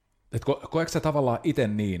koetko sä tavallaan itse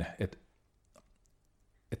niin, että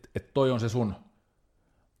toi on se sun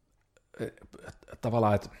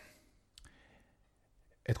tavallaan, että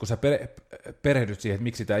kun sä perehdyt siihen, että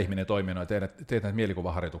miksi tämä ihminen toimii noin, teet näitä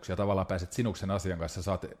mielikuvaharjoituksia, tavallaan pääset sinuksen asian kanssa,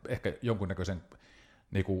 saat ehkä jonkunnäköisen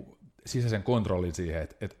niinku sisäisen kontrollin siihen,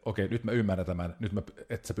 että okei, nyt mä ymmärrän tämän,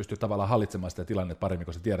 että sä pystyt tavallaan hallitsemaan sitä tilannetta paremmin,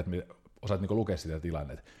 kun sä tiedät, osaat niinku lukea sitä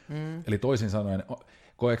tilannetta. Eli toisin sanoen,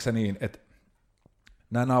 koetko sä niin, että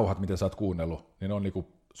nämä nauhat, mitä sä oot kuunnellut, niin on niinku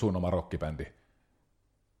sun oma rockibändi,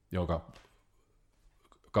 jonka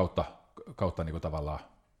kautta niinku tavallaan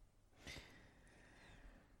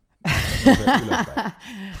ylöspäin.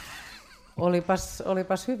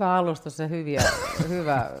 Olipas hyvä alustus ja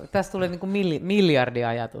hyvä. Tästä tuli niinku miljardi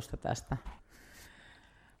ajatusta tästä.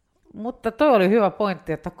 Mutta toi oli hyvä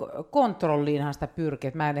pointti, että kontrolliinhan sitä pyrkii,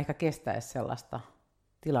 että mä en ehkä kestäisi sellaista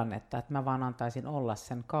tilannetta, että mä vaan antaisin olla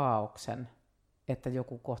sen kaaoksen, että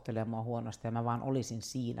joku kohtelee mua huonosti ja mä vaan olisin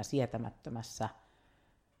siinä sietämättömässä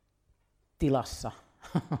tilassa.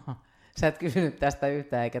 Sä et kysynyt tästä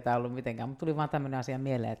yhtään, eikä tämä ollut mitenkään, mutta tuli vaan tämmöinen asia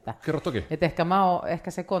mieleen, että, kerro toki. Että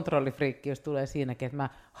ehkä se kontrollifriikkiys tulee siinäkin, että mä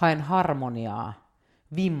haen harmoniaa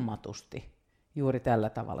vimmatusti juuri tällä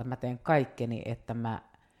tavalla. Mä teen kaikkeni,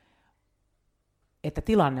 että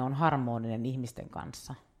tilanne on harmoninen ihmisten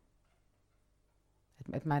kanssa.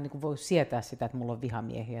 Että mä en niin voi sietää sitä, että mulla on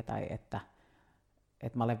vihamiehiä tai että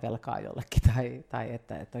mä olen velkaa jollekin tai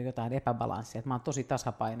että on jotain epäbalanssia. Että mä oon tosi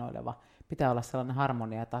tasapainoileva. Pitää olla sellainen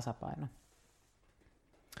harmonia ja tasapaino.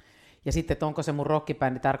 Ja sitten, että onko se mun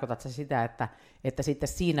rockibändi, tarkoitatko se sitä, että sitten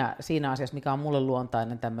siinä asiassa, mikä on mulle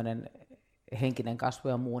luontainen tämmöinen henkinen kasvu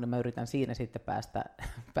ja muu, niin mä yritän siinä sitten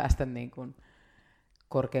päästä niin kuin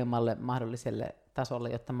korkeammalle mahdolliselle tasolle,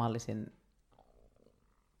 jotta mä olisin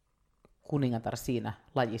kuningatar siinä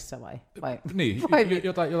lajissa vai niin,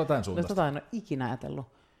 jotain suuntaista. Jotain en ole ikinä ajatellut.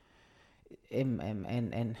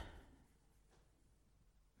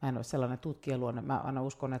 Mä en ole sellainen tutkijaluonne. Mä aina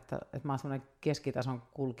uskon, että mä oon sellainen keskitason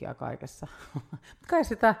kulkija kaikessa. Kai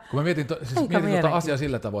sitä kun mä mietin asiaa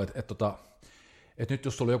sillä tavoin, että nyt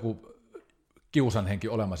jos sulla on joku kiusanhenki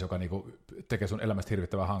olemassa, joka niinku tekee sun elämästä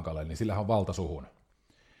hirvittävän hankaleen, niin sillähän on valta suhun.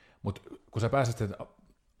 Mutta kun sä pääset sen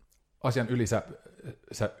asian yli,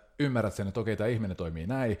 sä ymmärrät sen, että okei, tämä ihminen toimii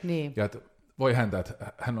näin, niin. Ja että voi häntä,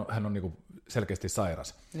 että hän on niinku selkeästi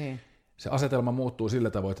sairas. Niin. Se asetelma muuttuu sillä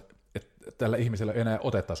tavoin, että tällä ihmisellä ei enää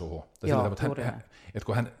otetta suhun. Joo, että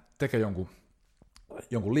kun hän tekee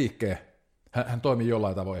jonkun liikkeen, hän toimii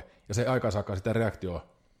jollain tavoin, ja se aikaansaakaan sitä reaktioa,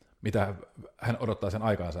 mitä hän odottaa sen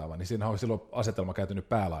aikaansaavan, niin siinä on silloin asetelma kääntynyt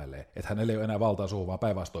päälailleen, että hänellä ei ole enää valtaa suhun, vaan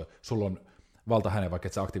päinvastoin sulla on valta hänen, vaikka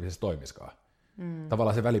et sä aktiivisesti toimiskaan.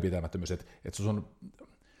 Tavallaan se välipitämättömyys, että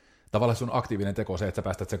tavallaan sun aktiivinen teko on se, että sä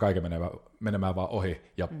päästät sen kaiken menemään vaan ohi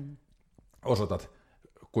ja osoitat,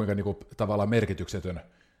 kuinka niinku tavallaan merkityksetön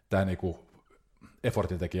tämä niinku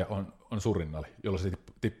effortintekijä on sun rinnalla, jolloin se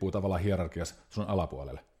tippuu tavallaan hierarkiassa sun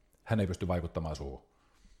alapuolelle. Hän ei pysty vaikuttamaan suhun.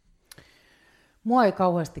 Mua ei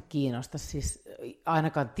kauheasti kiinnosta, siis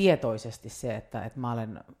ainakaan tietoisesti se, että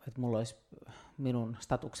mulla olisi, minun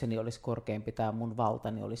statukseni olisi korkeampi tai mun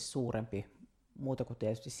valtani olisi suurempi, muuta kuin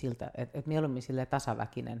tietysti siltä, että mieluummin silleen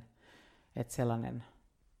tasaväkinen, että sellainen,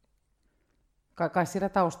 kai siellä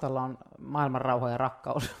taustalla on maailman rauha ja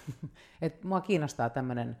rakkaus, että mua kiinnostaa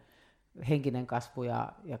tämmöinen henkinen kasvu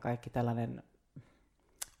ja kaikki tällainen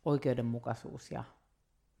oikeudenmukaisuus ja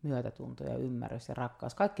myötätunto ja ymmärrys ja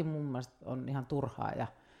rakkaus. Kaikki mun mielestä on ihan turhaa ja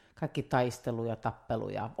kaikki taistelu ja tappelu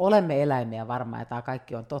ja olemme eläimiä varmaan ja tämä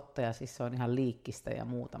kaikki on totta ja siis se on ihan liikkistä ja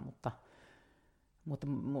muuta, mutta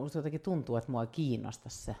musta jotenkin tuntuu, että mua ei kiinnosta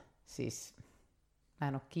se. Siis mä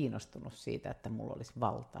en ole kiinnostunut siitä, että mulla olisi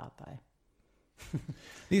valtaa tai...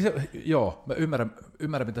 Niin se, joo, mä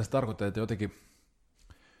ymmärrän mitä se tarkoittaa, että jotenkin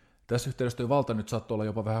tässä yhteydessä tuo valta nyt saattoi olla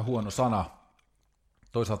jopa vähän huono sana.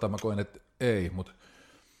 Toisaalta mä koen, että ei, mutta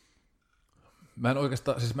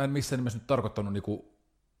mä en missään nimessä nyt tarkoittanut niinku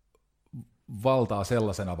valtaa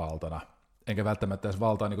sellaisena valtana, enkä välttämättä edes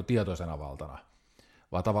valtaa niinku tietoisena valtana,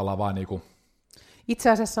 vaan tavallaan vaan niinku... Itse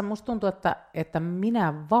asiassa musta tuntuu, että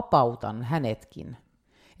minä vapautan hänetkin.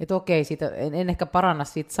 Että okei, en ehkä paranna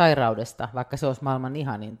siitä sairaudesta, vaikka se olisi maailman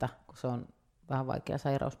ihaninta, kun se on vähän vaikea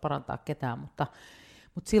sairaus parantaa ketään, mutta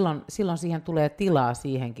silloin siihen tulee tilaa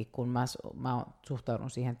siihenkin, kun mä suhtaudun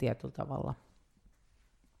siihen tietyllä tavalla.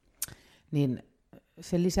 Niin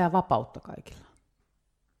se lisää vapautta kaikilla.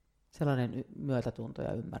 Sellainen myötätunto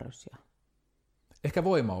ja ymmärrys. Ehkä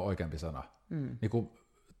voima on oikeampi sana. Niin kun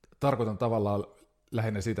tarkoitan tavallaan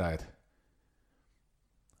lähinnä sitä, että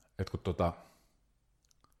kun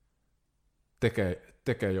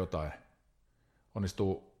tekee jotain,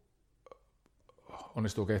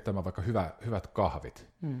 onnistuu keittämään vaikka hyvät kahvit,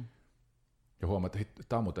 ja huomaa, että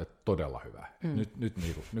tämä on muuten todella hyvä.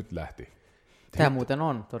 Nyt lähti. Tämä muuten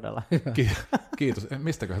on todella hyvä. Kiitos.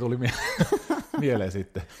 Mistäköhän tuli mieleen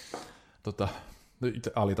sitten?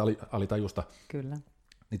 Alitajusta. Kyllä.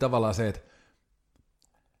 Niin tavallaan se, että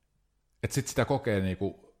että sitten sitä kokee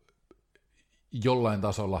niinku jollain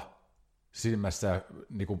tasolla silmässä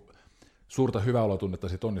niinku suurta hyväolotunnetta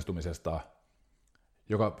siitä onnistumisesta,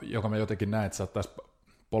 joka mä jotenkin näen, että saattaisi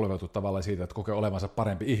polveutua tavallaan siitä, että kokee olevansa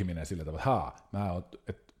parempi ihminen sillä tavalla,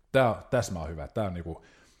 että tässä mä oon hyvä, tää on niinku,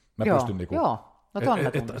 mä pystyn niinku, no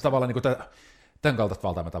tavallaan niinku tämän kaltaista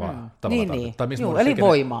valtaa mä tavallaan. Niin. Eli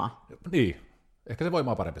voimaa. Niin, ehkä se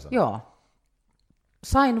voimaa parempi sanoa. Joo.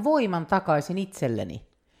 Sain voiman takaisin itselleni.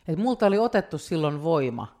 Et multa oli otettu silloin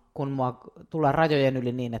voima, kun mua tulee rajojen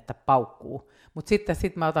yli niin, että paukkuu. Mutta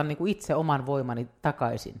sitten mä otan niinku itse oman voimani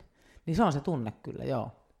takaisin. Niin se on se tunne kyllä,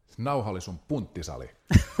 joo. Nauha oli sun punttisali.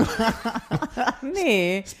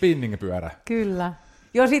 Niin. Spinningpyörä. Kyllä.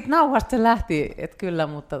 Joo, siitä nauhasta se lähti, että kyllä,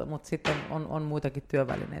 mutta sitten on muitakin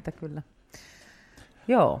työvälineitä, kyllä.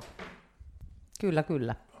 Joo,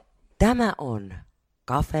 kyllä. Tämä on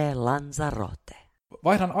Café Lanzarote.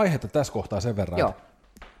 Vaihdan aihetta tässä kohtaa sen verran. Joo.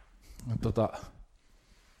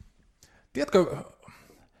 Tiedätkö,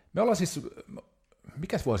 me ollaan siis,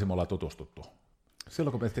 mikäs vuosi me ollaan tutustuttu?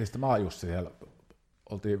 Silloin kun me tehtiin sitä Maajussi, siellä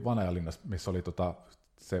oltiin Vanajalinnassa, missä oli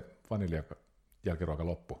se vaniljajälkiruoka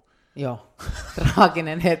loppu. Joo,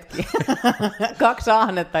 traaginen hetki. 2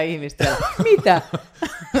 ahnetta ihmistä. Mitä?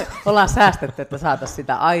 Ollaan säästetty, että saataisiin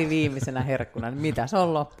sitä viimeisenä herkkuna. Mitä? Se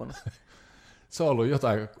on loppunut. Se on ollut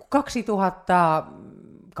jotain... 2008,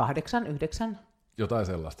 2009. Jotain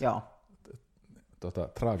sellaista. Joo.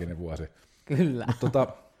 Traaginen vuosi. Kyllä.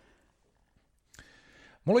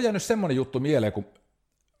 Mulla on jäänyt semmoinen juttu mieleen, kun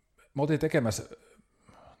me oltiin tekemässä,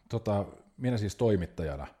 minä siis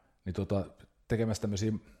toimittajana, niin tekemässä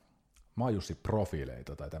tämmöisiä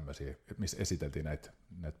Maajussi-profiileita tai tämmöisiä, missä esiteltiin näitä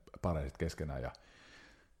pareja keskenään ja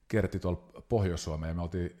kierrettiin tuolla Pohjois-Suomeen ja me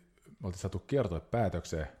oltiin saatu kiertoa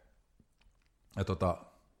päätökseen ja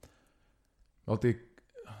me oltiin,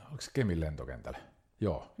 oliko se Kemin lentokentällä?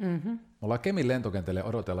 Joo. Mm-hmm. Me ollaan Kemin lentokentällä ja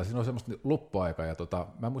odotellaan, siinä on semmoista luppuaikaa ja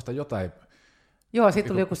mä muistan jotain. Joo,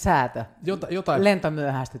 sitten tuli joku säätö. Jotain. Lento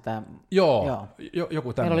myöhästytään. Joo.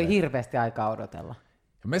 Joku tämmöinen. Meillä oli hirveästi aikaa odotella.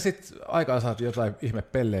 Ja me sitten aikaa saatiin jotain ihme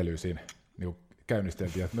pelleilyä siinä, niin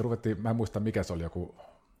käynnisteltiin. Me ruvettiin, mä en muista mikä se oli,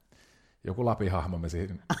 joku Lapin-hahmo me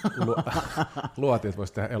siihen luotiin, että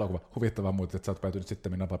voisi tehdä elokuva. Huvittavaa muuten, että sä oot päätynyt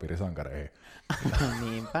sitten napapiirisankareihin.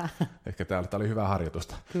 Niinpä. Ehkä tää oli hyvää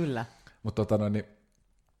harjoitusta. Kyllä. Mutta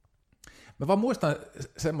mä vaan muistan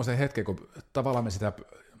semmoisen hetken, kun tavallaan me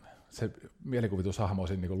se mielikuvitushahmo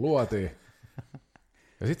siinä niin luotiin.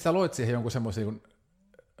 Ja sitten sä loit siihen jonkun semmoisen niin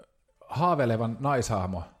haaveilevan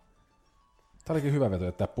naishahmo. Tää olikin hyvä veto,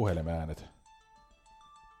 että puhelimen äänet.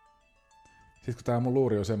 Sitten kun tää mun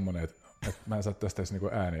luuri on semmonen, että mä en saa tästä edes niinku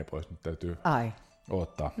ääniä pois, nyt täytyy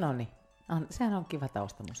odottaa. Noniin. Sehän on kiva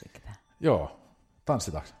taustamusiikki tää. Joo.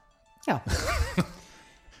 Tanssitaanko? Joo.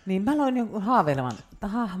 Niin mä loin jonkun haaveilevan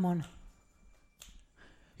hahmon.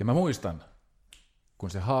 Ja mä muistan, kun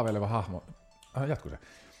se haaveileva hahmo... Jatku se.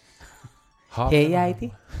 Hei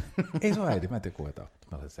äiti. Ei se ole äiti, mä en tiedä kuinka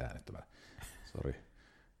mä olen se äänettömänä. Sori.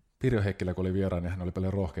 Pirjo Heikkilä, kun oli vieraan, niin hän oli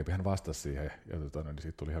paljon rohkeampi, hän vastasi siihen. Ja niin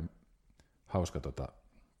siitä tuli ihan hauska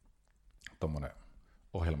tommonen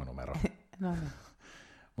ohjelmanumero. No niin.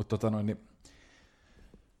 Mutta niin...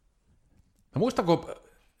 Mä muistan, kun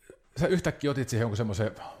sä yhtäkkiä otit siihen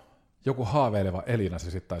joku haaveileva Elina,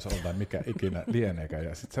 se sitten taisi olla mikä ikinä lieneekään,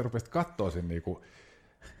 ja sitten sä rupesit kattoo sen niinku,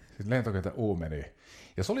 lentokentän uumeniin.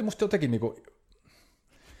 Ja se oli musta jotenkin niinku,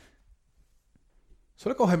 se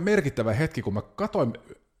oli kauhean merkittävä hetki, kun mä katoin,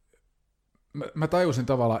 mä tajusin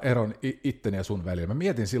tavallaan eron itteni ja sun välillä. Mä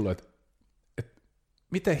mietin silloin, että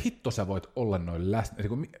miten hitto sä voit olla noin läsnä,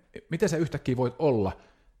 miten sä yhtäkkiä voit olla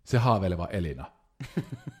se haaveileva Elina.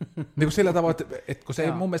 Niin kuin sillä tavoin, että kun se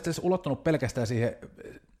ei mun mielestä edes ulottunut pelkästään siihen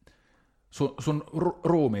sun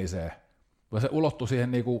ruumiiseen, vaan se ulottui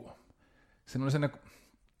siihen niinku, siinä oli sellainen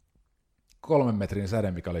 3 metrin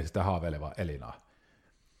säde, mikä oli sitä haaveilevaa Elinaa.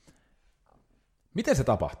 Miten se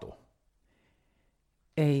tapahtuu?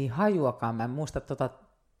 Ei hajuakaan, mä en muista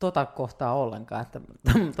tota kohtaa ollenkaan. Että,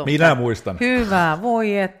 minä muistan. Hyvä,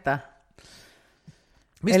 voi että.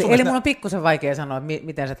 Eli mun on pikkusen vaikea sanoa,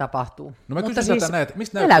 miten se tapahtuu. No mä kysyn siis näet,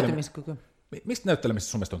 mistä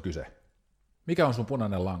näyttelemisestä sun mielestä on kyse? Mikä on sun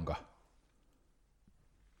punainen lanka?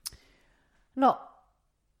 No,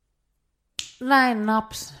 näin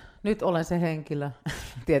naps. Nyt olen se henkilö.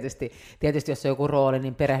 Tietysti jos on joku rooli,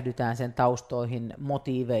 niin perehdytään sen taustoihin,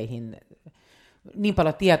 motiiveihin. Niin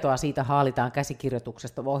paljon tietoa siitä haalitaan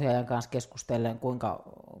käsikirjoituksesta ohjaajan kanssa keskustellen,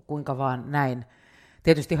 kuinka vaan näin.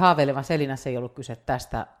 Tietysti haaveileva Selinassa ei ollut kyse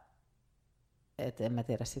tästä, että en mä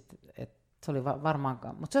tiedä sitten, että se oli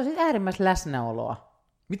varmaankaan, mutta se on sitten äärimmäistä läsnäoloa.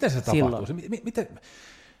 Miten se tapahtuu? Miten?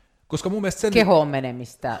 Koska mun mielestä kehoon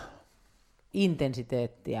menemistä.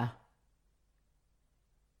 intensiteettiä.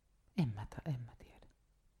 En mä tiedä.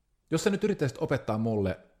 Jos sä nyt yrittäisit opettaa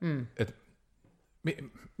mulle, että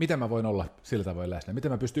miten mä voin olla sillä tavoin läsnä,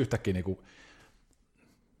 miten mä pystyn yhtäkkiä, niinku,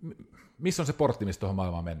 missä on se portti, mistä tuohon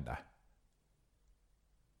maailmaan mennään?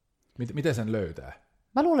 Miten sen löytää?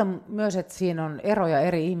 Mä luulen myös, että siinä on eroja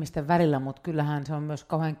eri ihmisten välillä, mutta kyllähän se on myös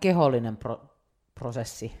kauhean kehollinen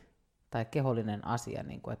prosessi tai kehollinen asia,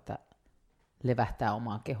 niin kuin, että levähtää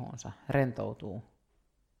omaan kehonsa, rentoutuu.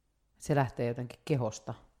 Se lähtee jotenkin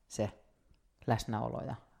kehosta, se läsnäolo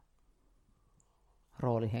ja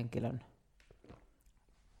roolihenkilön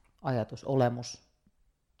ajatus, olemus,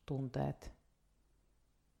 tunteet.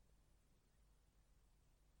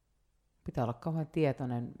 Pitää olla kauhean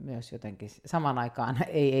tietoinen myös jotenkin. Samaan aikaan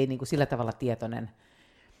ei niin kuin sillä tavalla tietoinen.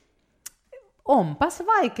 Onpas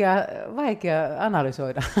vaikea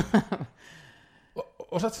analysoida.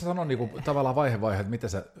 Osaatko sanoa niin kuin, tavallaan vaihe, että mitä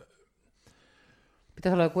sä...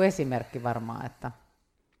 Pitäisi olla joku esimerkki varmaan, että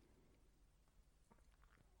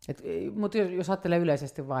mutta jos ajattelee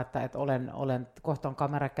yleisesti vaan, että olen kohta on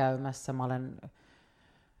kamera käymässä, mä olen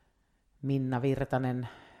Minna Virtanen,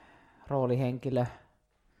 roolihenkilö.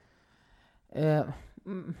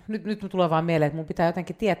 Nyt tulee vaan mieleen, että mun pitää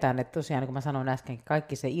jotenkin tietää, että tosiaan, niin kuin mä sanoin äsken,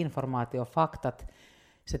 kaikki se informaatio, faktat,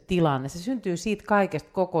 se tilanne, se syntyy siitä kaikesta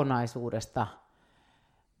kokonaisuudesta,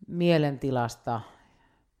 mielentilasta.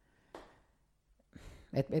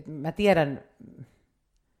 Et mä tiedän,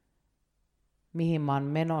 mihin mä oon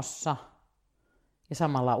menossa, ja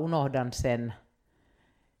samalla unohdan sen.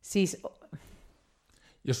 Siis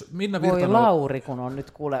jos Minna Virtanen voi Lauri, kun on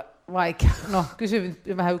nyt kuule vaikea. No, kysy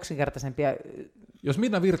vähän yksinkertaisempia. Jos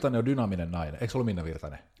Minna Virtanen on dynaaminen nainen, eikö se ollut Minna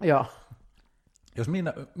Virtanen? Joo. Jos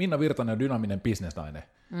Minna Virtanen on dynaaminen bisnesnainen,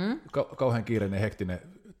 kauhean kiireinen, hektinen,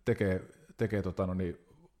 tekee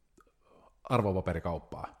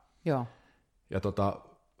arvopaperikauppaa. Joo. Ja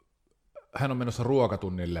hän on menossa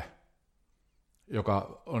ruokatunnille,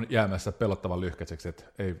 joka on jäämässä pelottavan lyhkäiseksi, että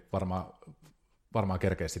ei varmaan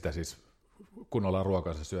kerkeä sitä siis kunnolla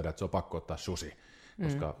ruokansa syödä, että se on pakko ottaa sushi,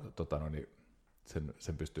 koska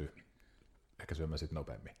sen pystyy ehkä syömään sitten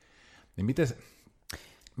nopeammin. Niin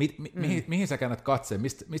mihin sä käännät katseen,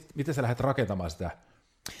 miten sä lähdet rakentamaan sitä?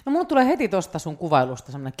 No mun tulee heti tuosta sun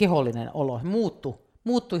kuvailusta semmoinen kehollinen olo,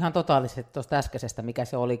 muuttui ihan totaalisesti tuosta äskeisestä, mikä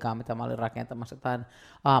se olikaan, mitä mä olin rakentamassa, jotain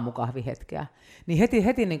aamukahvihetkeä. Niin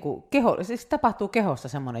heti niin kuin siis tapahtuu kehossa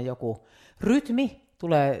semmoinen joku rytmi,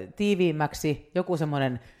 tulee tiiviimmäksi, joku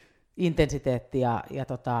semmoinen intensiteetti ja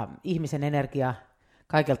ihmisen energia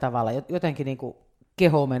kaikella tavalla. Jotenkin niin kuin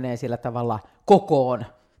keho menee sillä tavalla kokoon,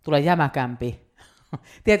 tulee jämäkämpi.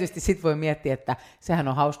 Tietysti sit voi miettiä, että sehän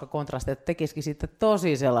on hauska kontrasti, että tekisikin sitten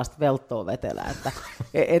tosi sellaista velttoa vetelää,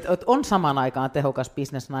 että on saman aikaan tehokas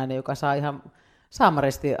bisnesnainen, joka saa ihan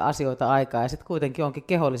saamaristi asioita aikaa ja sitten kuitenkin onkin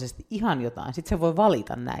kehollisesti ihan jotain. Sitten se voi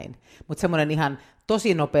valita näin, mutta semmoinen ihan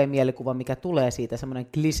tosi nopea mielikuva, mikä tulee siitä, semmoinen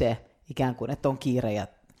klise ikään kuin, että on kiire ja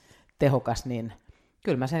tehokas, niin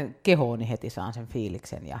kyllä mä sen kehooni heti saan sen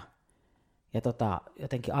fiiliksen ja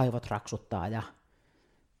jotenkin aivot raksuttaa ja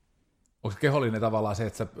onko kehollinen tavallaan se,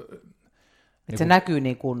 että sä... se näkyy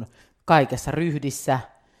niin kuin kaikessa ryhdissä.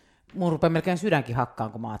 Mun rupeaa melkein sydänkin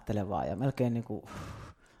hakkaan, kun mä ajattelen vaan, ja melkein niin kuin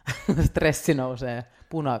stressi nousee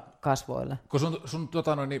punakasvoille. Kun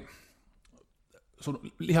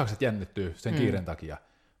sun lihakset jännittyy sen kiireen takia.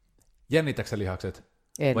 Jännitätkö sä lihakset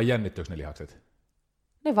vai jännittyykö ne lihakset?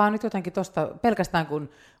 Ne vaan nyt jotenkin tuosta, pelkästään kun,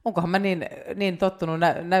 onkohan mä niin tottunut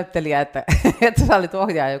näyttelijä, että sä olit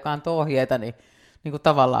ohjaaja, joka antoi ohjeita, niin kuin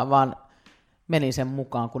tavallaan vaan menin sen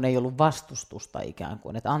mukaan, kun ei ollut vastustusta ikään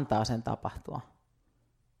kuin, että antaa sen tapahtua.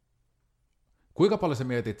 Kuinka paljon sä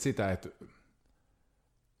mietit sitä, että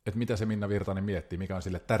mitä se Minna Virtanen miettii, mikä on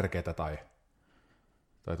sille tärkeää tai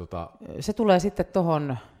Se tulee sitten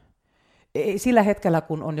tuohon, sillä hetkellä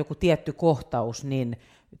kun on joku tietty kohtaus, niin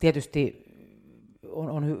tietysti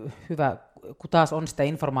on hyvä, kun taas on sitä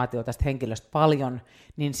informaatiota tästä henkilöstä paljon,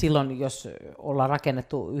 niin silloin, jos ollaan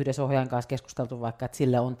rakennettu yhdessä ohjaajan kanssa, keskusteltu vaikka, että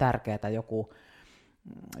sille on tärkeää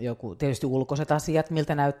joku tietysti ulkoiset asiat,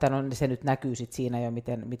 miltä näyttää, niin se nyt näkyy sit siinä jo,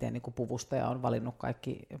 miten niin kuin puvustaja on valinnut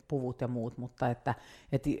kaikki puvut ja muut, mutta että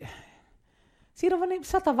siinä on vaan niin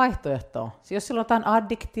 100 vaihtoehtoa. Jos sillä on jotain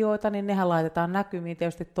addiktioita, niin nehän laitetaan näkymiin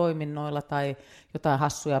tietysti toiminnoilla tai jotain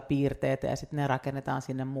hassuja piirteitä ja sitten ne rakennetaan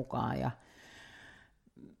sinne mukaan.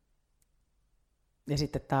 Ja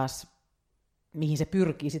sitten taas, mihin se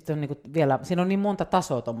pyrkii, sitten on niin kuin vielä, siinä on niin monta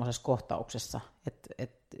tasoa tuommoisessa kohtauksessa,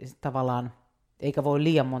 että tavallaan eikä voi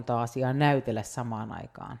liian monta asiaa näytellä samaan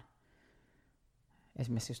aikaan.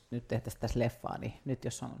 Esimerkiksi jos nyt tehtäisiin tässä leffaa, niin nyt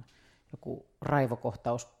jos on joku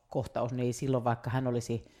raivokohtaus, niin ei silloin, vaikka hän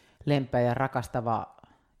olisi lempeä ja rakastava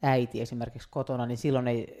äiti esimerkiksi kotona, niin silloin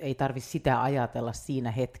ei tarvitse sitä ajatella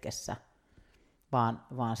siinä hetkessä,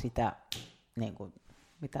 vaan sitä, niin kuin,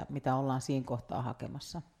 mitä ollaan siinä kohtaa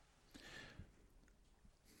hakemassa.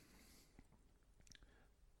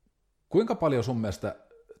 Kuinka paljon sun mielestä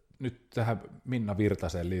nyt tähän Minna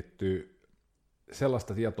Virtaseen liittyy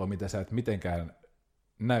sellaista tietoa, mitä sä et mitenkään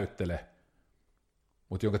näyttele,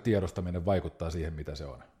 mutta jonka tiedostaminen vaikuttaa siihen, mitä se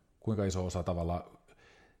on? Kuinka iso osa tavallaan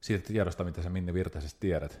siitä tiedosta, mitä sä Minna Virtasesta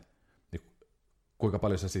tiedät, niin kuinka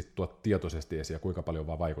paljon sä sitten tuot tietoisesti esiin ja kuinka paljon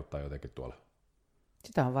vaan vaikuttaa jotenkin tuolla?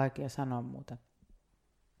 Sitä on vaikea sanoa muuten,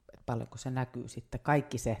 että paljonko se näkyy sitten.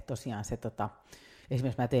 Kaikki se tosiaan se,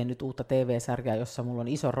 esimerkiksi mä teen nyt uutta TV-sarjaa, jossa mulla on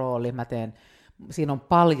iso rooli, siinä on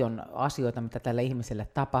paljon asioita, mitä tälle ihmiselle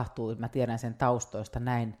tapahtuu, mä tiedän sen taustoista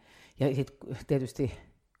näin, ja sitten tietysti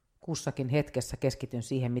kussakin hetkessä keskityn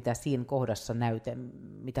siihen, mitä siinä kohdassa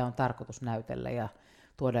mitä on tarkoitus näytellä ja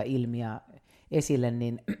tuoda ilmiä esille,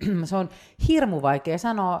 niin se on hirmu vaikea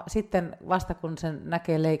sanoa sitten vasta, kun sen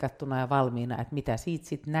näkee leikattuna ja valmiina, että mitä siitä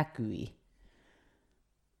sitten näkyi.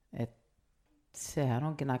 Et sehän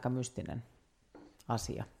onkin aika mystinen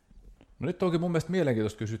asia. No nyt onkin mun mielestä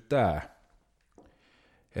mielenkiintoista kysyä tämä,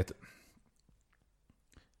 että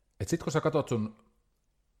sit kun sä katsot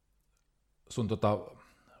sun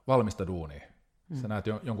valmista duunia, sä näet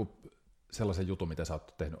jonkun sellaisen jutun, mitä sä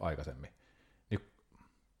oot tehnyt aikaisemmin, niin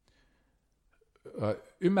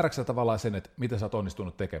ymmärrätkö sä tavallaan sen, että miten sä oot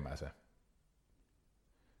onnistunut tekemään sen?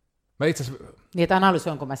 Mä itse asiassa... Niin, että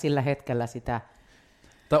analysoinko mä sillä hetkellä sitä...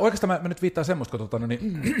 Tai oikeastaan mä nyt viittaan semmoista, kun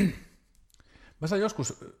mä sain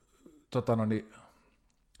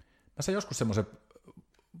joskus semmoisen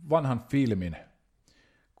vanhan filmin,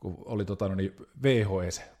 kun oli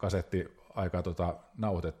VHS-kasetti aikaa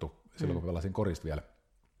nauhoitettu silloin, kun pelasin korista vielä.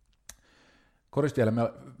 Korista vielä me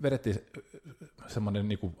vedettiin semmoinen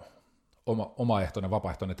niinku omaehtoinen,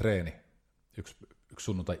 vapaaehtoinen treeni, yksi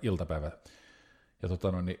sunnuntai-iltapäivä, ja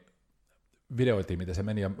videoitiin, miten se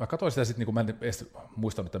meni, ja mä katsoin sitä sitten, niin mä en edes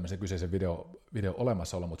muistanut tämmöisen kyseisen video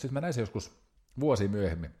olemassaolo, mutta sitten mä näin se joskus vuosia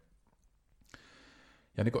myöhemmin,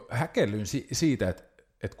 ja niin häkellyin siitä,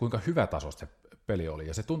 että kuinka hyvä tasosta se peli oli,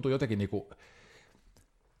 ja se tuntui jotenkin, niin kuin,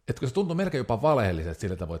 että se tuntui melkein jopa valheelliselta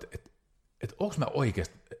sillä tavoin, että onko mä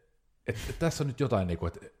oikeasti, että tässä on nyt jotain, niin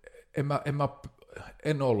kuin, että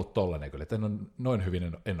en ole ollut tollainen kyllä, että noin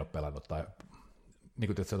hyvin en ole pelannut, tai niin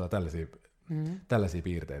kuin, että se on tällaisia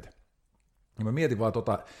piirteitä. Ja mä mietin vaan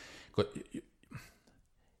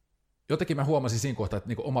jotenkin mä huomasin siinä kohtaa, että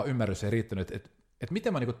niinku oma ymmärrys ei riittänyt, että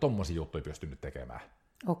miten mä niinku tommosia juttuja pystynyt tekemään.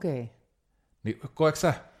 Okei. Niin koetko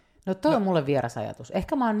sä? No toi on mulle vieras ajatus.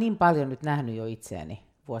 Ehkä mä oon niin paljon nyt nähnyt jo itseäni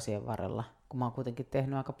vuosien varrella, kun mä oon kuitenkin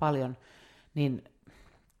tehnyt aika paljon, niin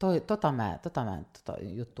tota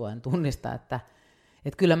juttua en tunnista, että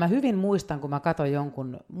kyllä mä hyvin muistan, kun mä katson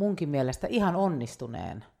jonkun munkin mielestä ihan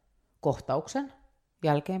onnistuneen kohtauksen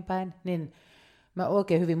jälkeenpäin, niin mä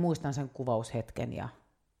oikein hyvin muistan sen kuvaushetken ja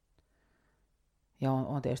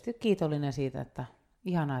on tietysti kiitollinen siitä, että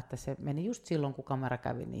ihanaa, että se meni just silloin, kun kamera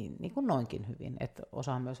kävi niin kuin noinkin hyvin, että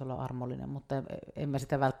osaa myös olla armollinen, mutta en mä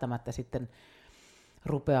sitä välttämättä sitten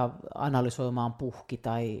rupea analysoimaan puhki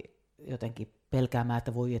tai jotenkin pelkäämään,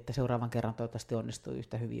 että voi, että seuraavan kerran toivottavasti onnistuu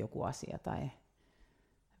yhtä hyvin joku asia, tai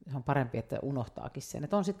se on parempi, että unohtaakin sen.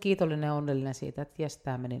 Että on sitten kiitollinen ja onnellinen siitä, että jes,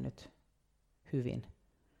 tämä meni nyt hyvin.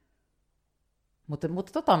 Mutta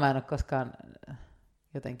mä en ole koskaan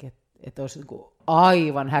jotenkin, että olisi niin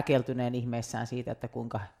aivan häkeltyneen ihmeissään siitä, että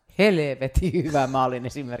kuinka helvetin hyvä mä olin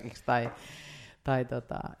esimerkiksi,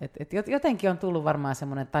 että jotenkin on tullut varmaan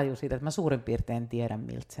semmoinen taju siitä, että mä suurin piirtein tiedän,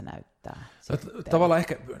 miltä se näyttää. Tavallaan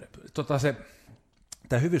ehkä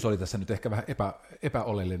tämä hyvyys oli tässä nyt ehkä vähän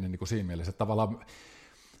epäoleellinen niin kuin siinä mielessä, että tavallaan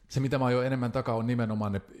se, mitä mä jo enemmän takaa, on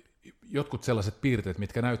nimenomaan ne jotkut sellaiset piirteet,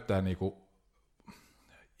 mitkä näyttää niin kuin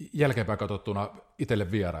jälkeenpäin katsottuna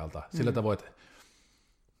itselle vierailta. Sillä tavoin, että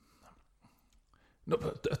no,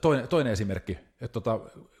 toinen esimerkki, että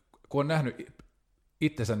kun on nähnyt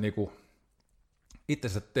itsensä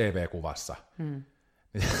TV-kuvassa, niin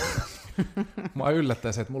mua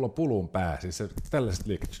yllättää se, että mulla on pulun pää, siis se tällaiset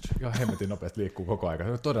ihan hemmetin nopeasti liikkuu koko ajan,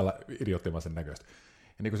 se on todella idioottimaisen näköistä.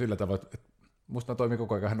 Ja niin kuin sillä tavoin, että musta mä toimin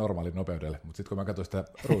koko ajan normaalin nopeudelle, mutta sitten kun mä katsoin sitä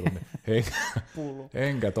ruudun, niin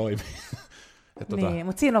enkä toimi. Niin,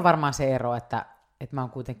 mutta siinä on varmaan se ero, että mä oon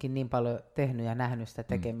kuitenkin niin paljon tehnyt ja nähnyt sitä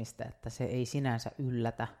tekemistä, että se ei sinänsä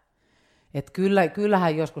yllätä. Että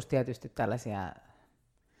kyllähän joskus tietysti tällaisia,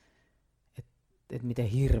 että miten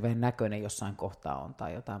hirveän näköinen jossain kohtaa on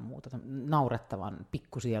tai jotain muuta, naurettavan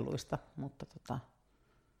pikkusieluista, mutta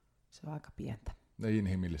se on aika pientä.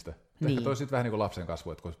 inhimillistä. Niin. Ehkä toi sitten vähän niin kuin lapsen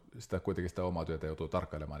kasvu, että kun sitä kuitenkin sitä omaa työtä joutuu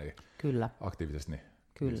tarkkailemaan niin Kyllä. aktiivisesti, niin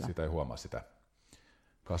Kyllä. sitä ei huomaa sitä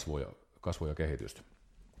kasvua ja kehitystä.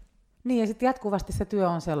 Niin, ja sitten jatkuvasti se työ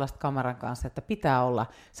on sellaista kameran kanssa, että pitää olla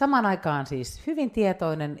samaan aikaan siis hyvin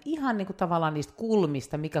tietoinen ihan niin kuin tavallaan niistä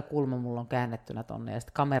kulmista, mikä kulma mulla on käännettynä tonne, ja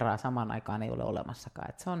sitten kameraa samaan aikaan ei ole olemassakaan.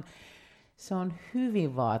 Et se on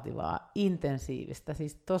hyvin vaativaa, intensiivistä,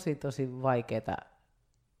 siis tosi vaikeaa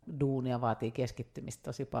duunia, vaatii keskittymistä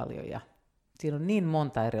tosi paljon, ja siinä on niin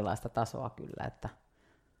monta erilaista tasoa kyllä, että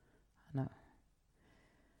no,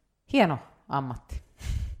 hieno ammatti.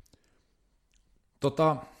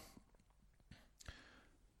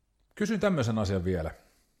 Kysyn tämmöisen asian vielä.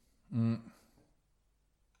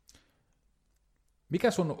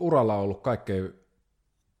 Mikä sun uralla on ollut kaikkein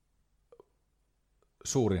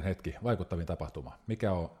suurin hetki, vaikuttavin tapahtuma?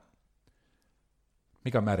 Mikä on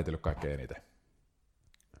määritellyt kaikkein eniten?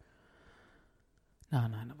 Nämä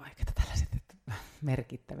on aina vaikeita tällaiset, että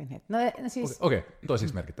merkittävin hetki. No, siis... Okei,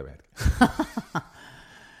 toisiksi merkittävin hetki.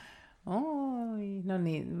 Oi, no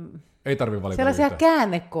niin. Ei tarvitse valita sellaisia yhtään.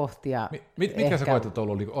 käännekohtia. Mitkä sä koet, että on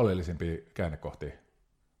ollut oleellisimpia käännekohtia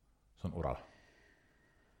sun uralla?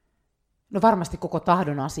 No varmasti koko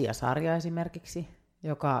Tahdon asiasarja esimerkiksi,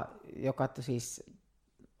 joka siis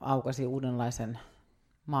aukasi uudenlaisen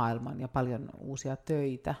maailman ja paljon uusia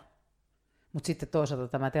töitä. Mutta sitten toisaalta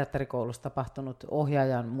tämä teatterikoulussa tapahtunut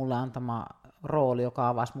ohjaajan mulle antama rooli, joka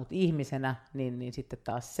avasi mut ihmisenä, niin sitten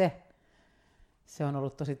taas se on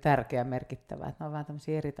ollut tosi tärkeä ja merkittävä, että ne on vähän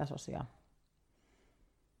tämmöisiä eritasoisia.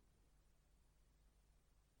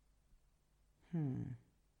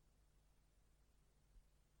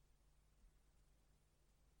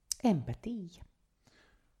 Enpä tiedä.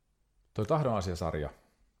 Toi Tahdon asiasarja,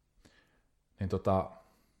 niin se, että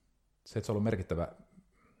se on ollut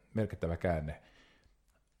merkittävä käänne,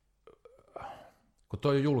 kun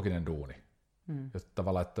toi on julkinen duuni, ja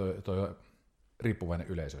tavallaan, että toi on riippuvainen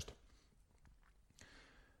yleisöstä.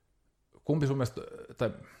 Kumpi sun mielestä,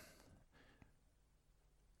 tai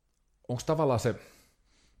onko tavallaan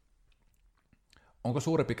onko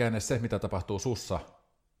suurempi käänne se, mitä tapahtuu sussa,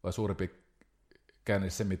 vai suurempi käänne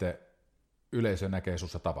se, miten yleisö näkee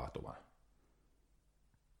sussa tapahtuvan?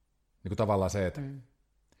 Niin kuin tavallaan se, että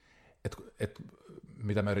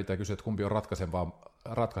mitä mä yritän kysyä, että kumpi on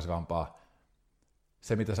ratkaisevampaa,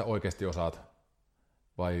 se mitä sä oikeasti osaat,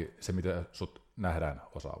 vai se mitä sut nähdään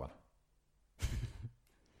osaavan?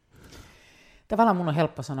 Tavallaan mun on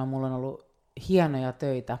helppo sanoa, mulla on ollut hienoja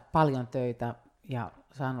töitä, paljon töitä, ja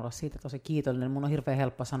saan olla siitä tosi kiitollinen. Mun on hirveän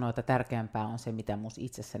helppo sanoa, että tärkeämpää on se, mitä mun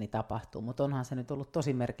itsessäni tapahtuu, mutta onhan se nyt ollut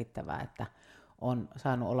tosi merkittävää, että on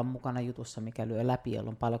saanut olla mukana jutussa, mikä lyö läpi, jolla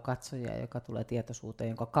on paljon katsojia, joka tulee tietoisuuteen,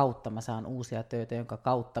 jonka kautta mä saan uusia töitä, jonka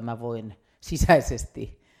kautta mä voin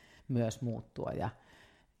sisäisesti myös muuttua ja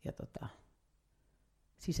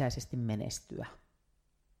sisäisesti menestyä.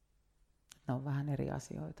 Ne on vähän eri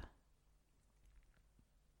asioita.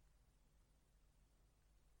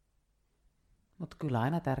 Mutta kyllä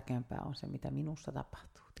aina tärkeämpää on se, mitä minussa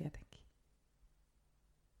tapahtuu, tietenkin.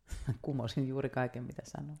 Kumosin juuri kaiken, mitä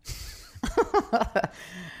sanoin.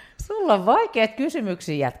 Sulla on vaikeat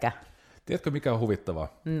kysymyksiä, jätkä. Tiedätkö, mikä on huvittavaa?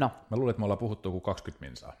 No. Mä luulin, että me ollaan puhuttu kuin 20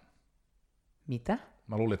 minsaa. Mitä?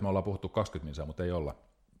 Mä luulin, että me ollaan puhuttu 20 minsaa, mutta ei olla.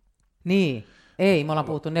 Niin. Ei, me ollaan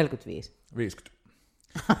puhuttu 45. 50.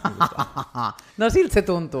 No siltä se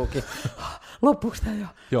tuntuukin. Loppuuko tämä jo?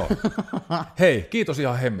 Joo. Hei, kiitos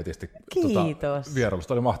ihan hemmetisti. Kiitos.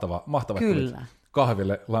 Vierailusta oli mahtava. Kyllä.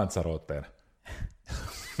 Kahville Lanzarotteen.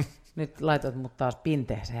 Nyt laitoit mut taas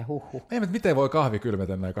pinteeseen, huhhuh. Ei, mutta miten voi kahvi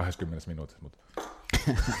kylmetä näin 20 minuutissa? Mutta...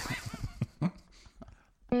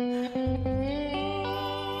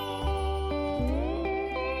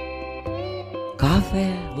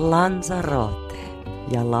 Cafe Lanzarote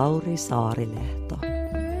ja Lauri Saarilehto.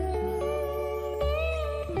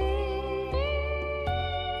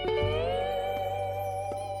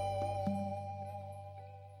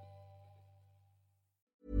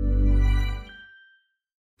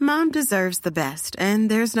 Mom deserves the best,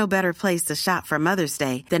 and there's no better place to shop for Mother's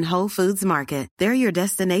Day than Whole Foods Market. They're your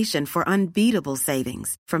destination for unbeatable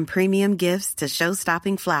savings, from premium gifts to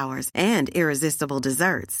show-stopping flowers and irresistible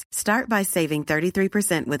desserts. Start by saving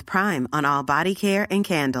 33% with Prime on all body care and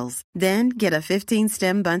candles. Then get a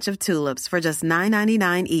 15-stem bunch of tulips for just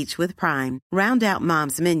 $9.99 each with Prime. Round out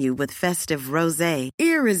Mom's menu with festive rosé,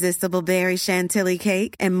 irresistible berry chantilly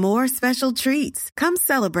cake, and more special treats. Come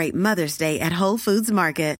celebrate Mother's Day at Whole Foods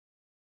Market.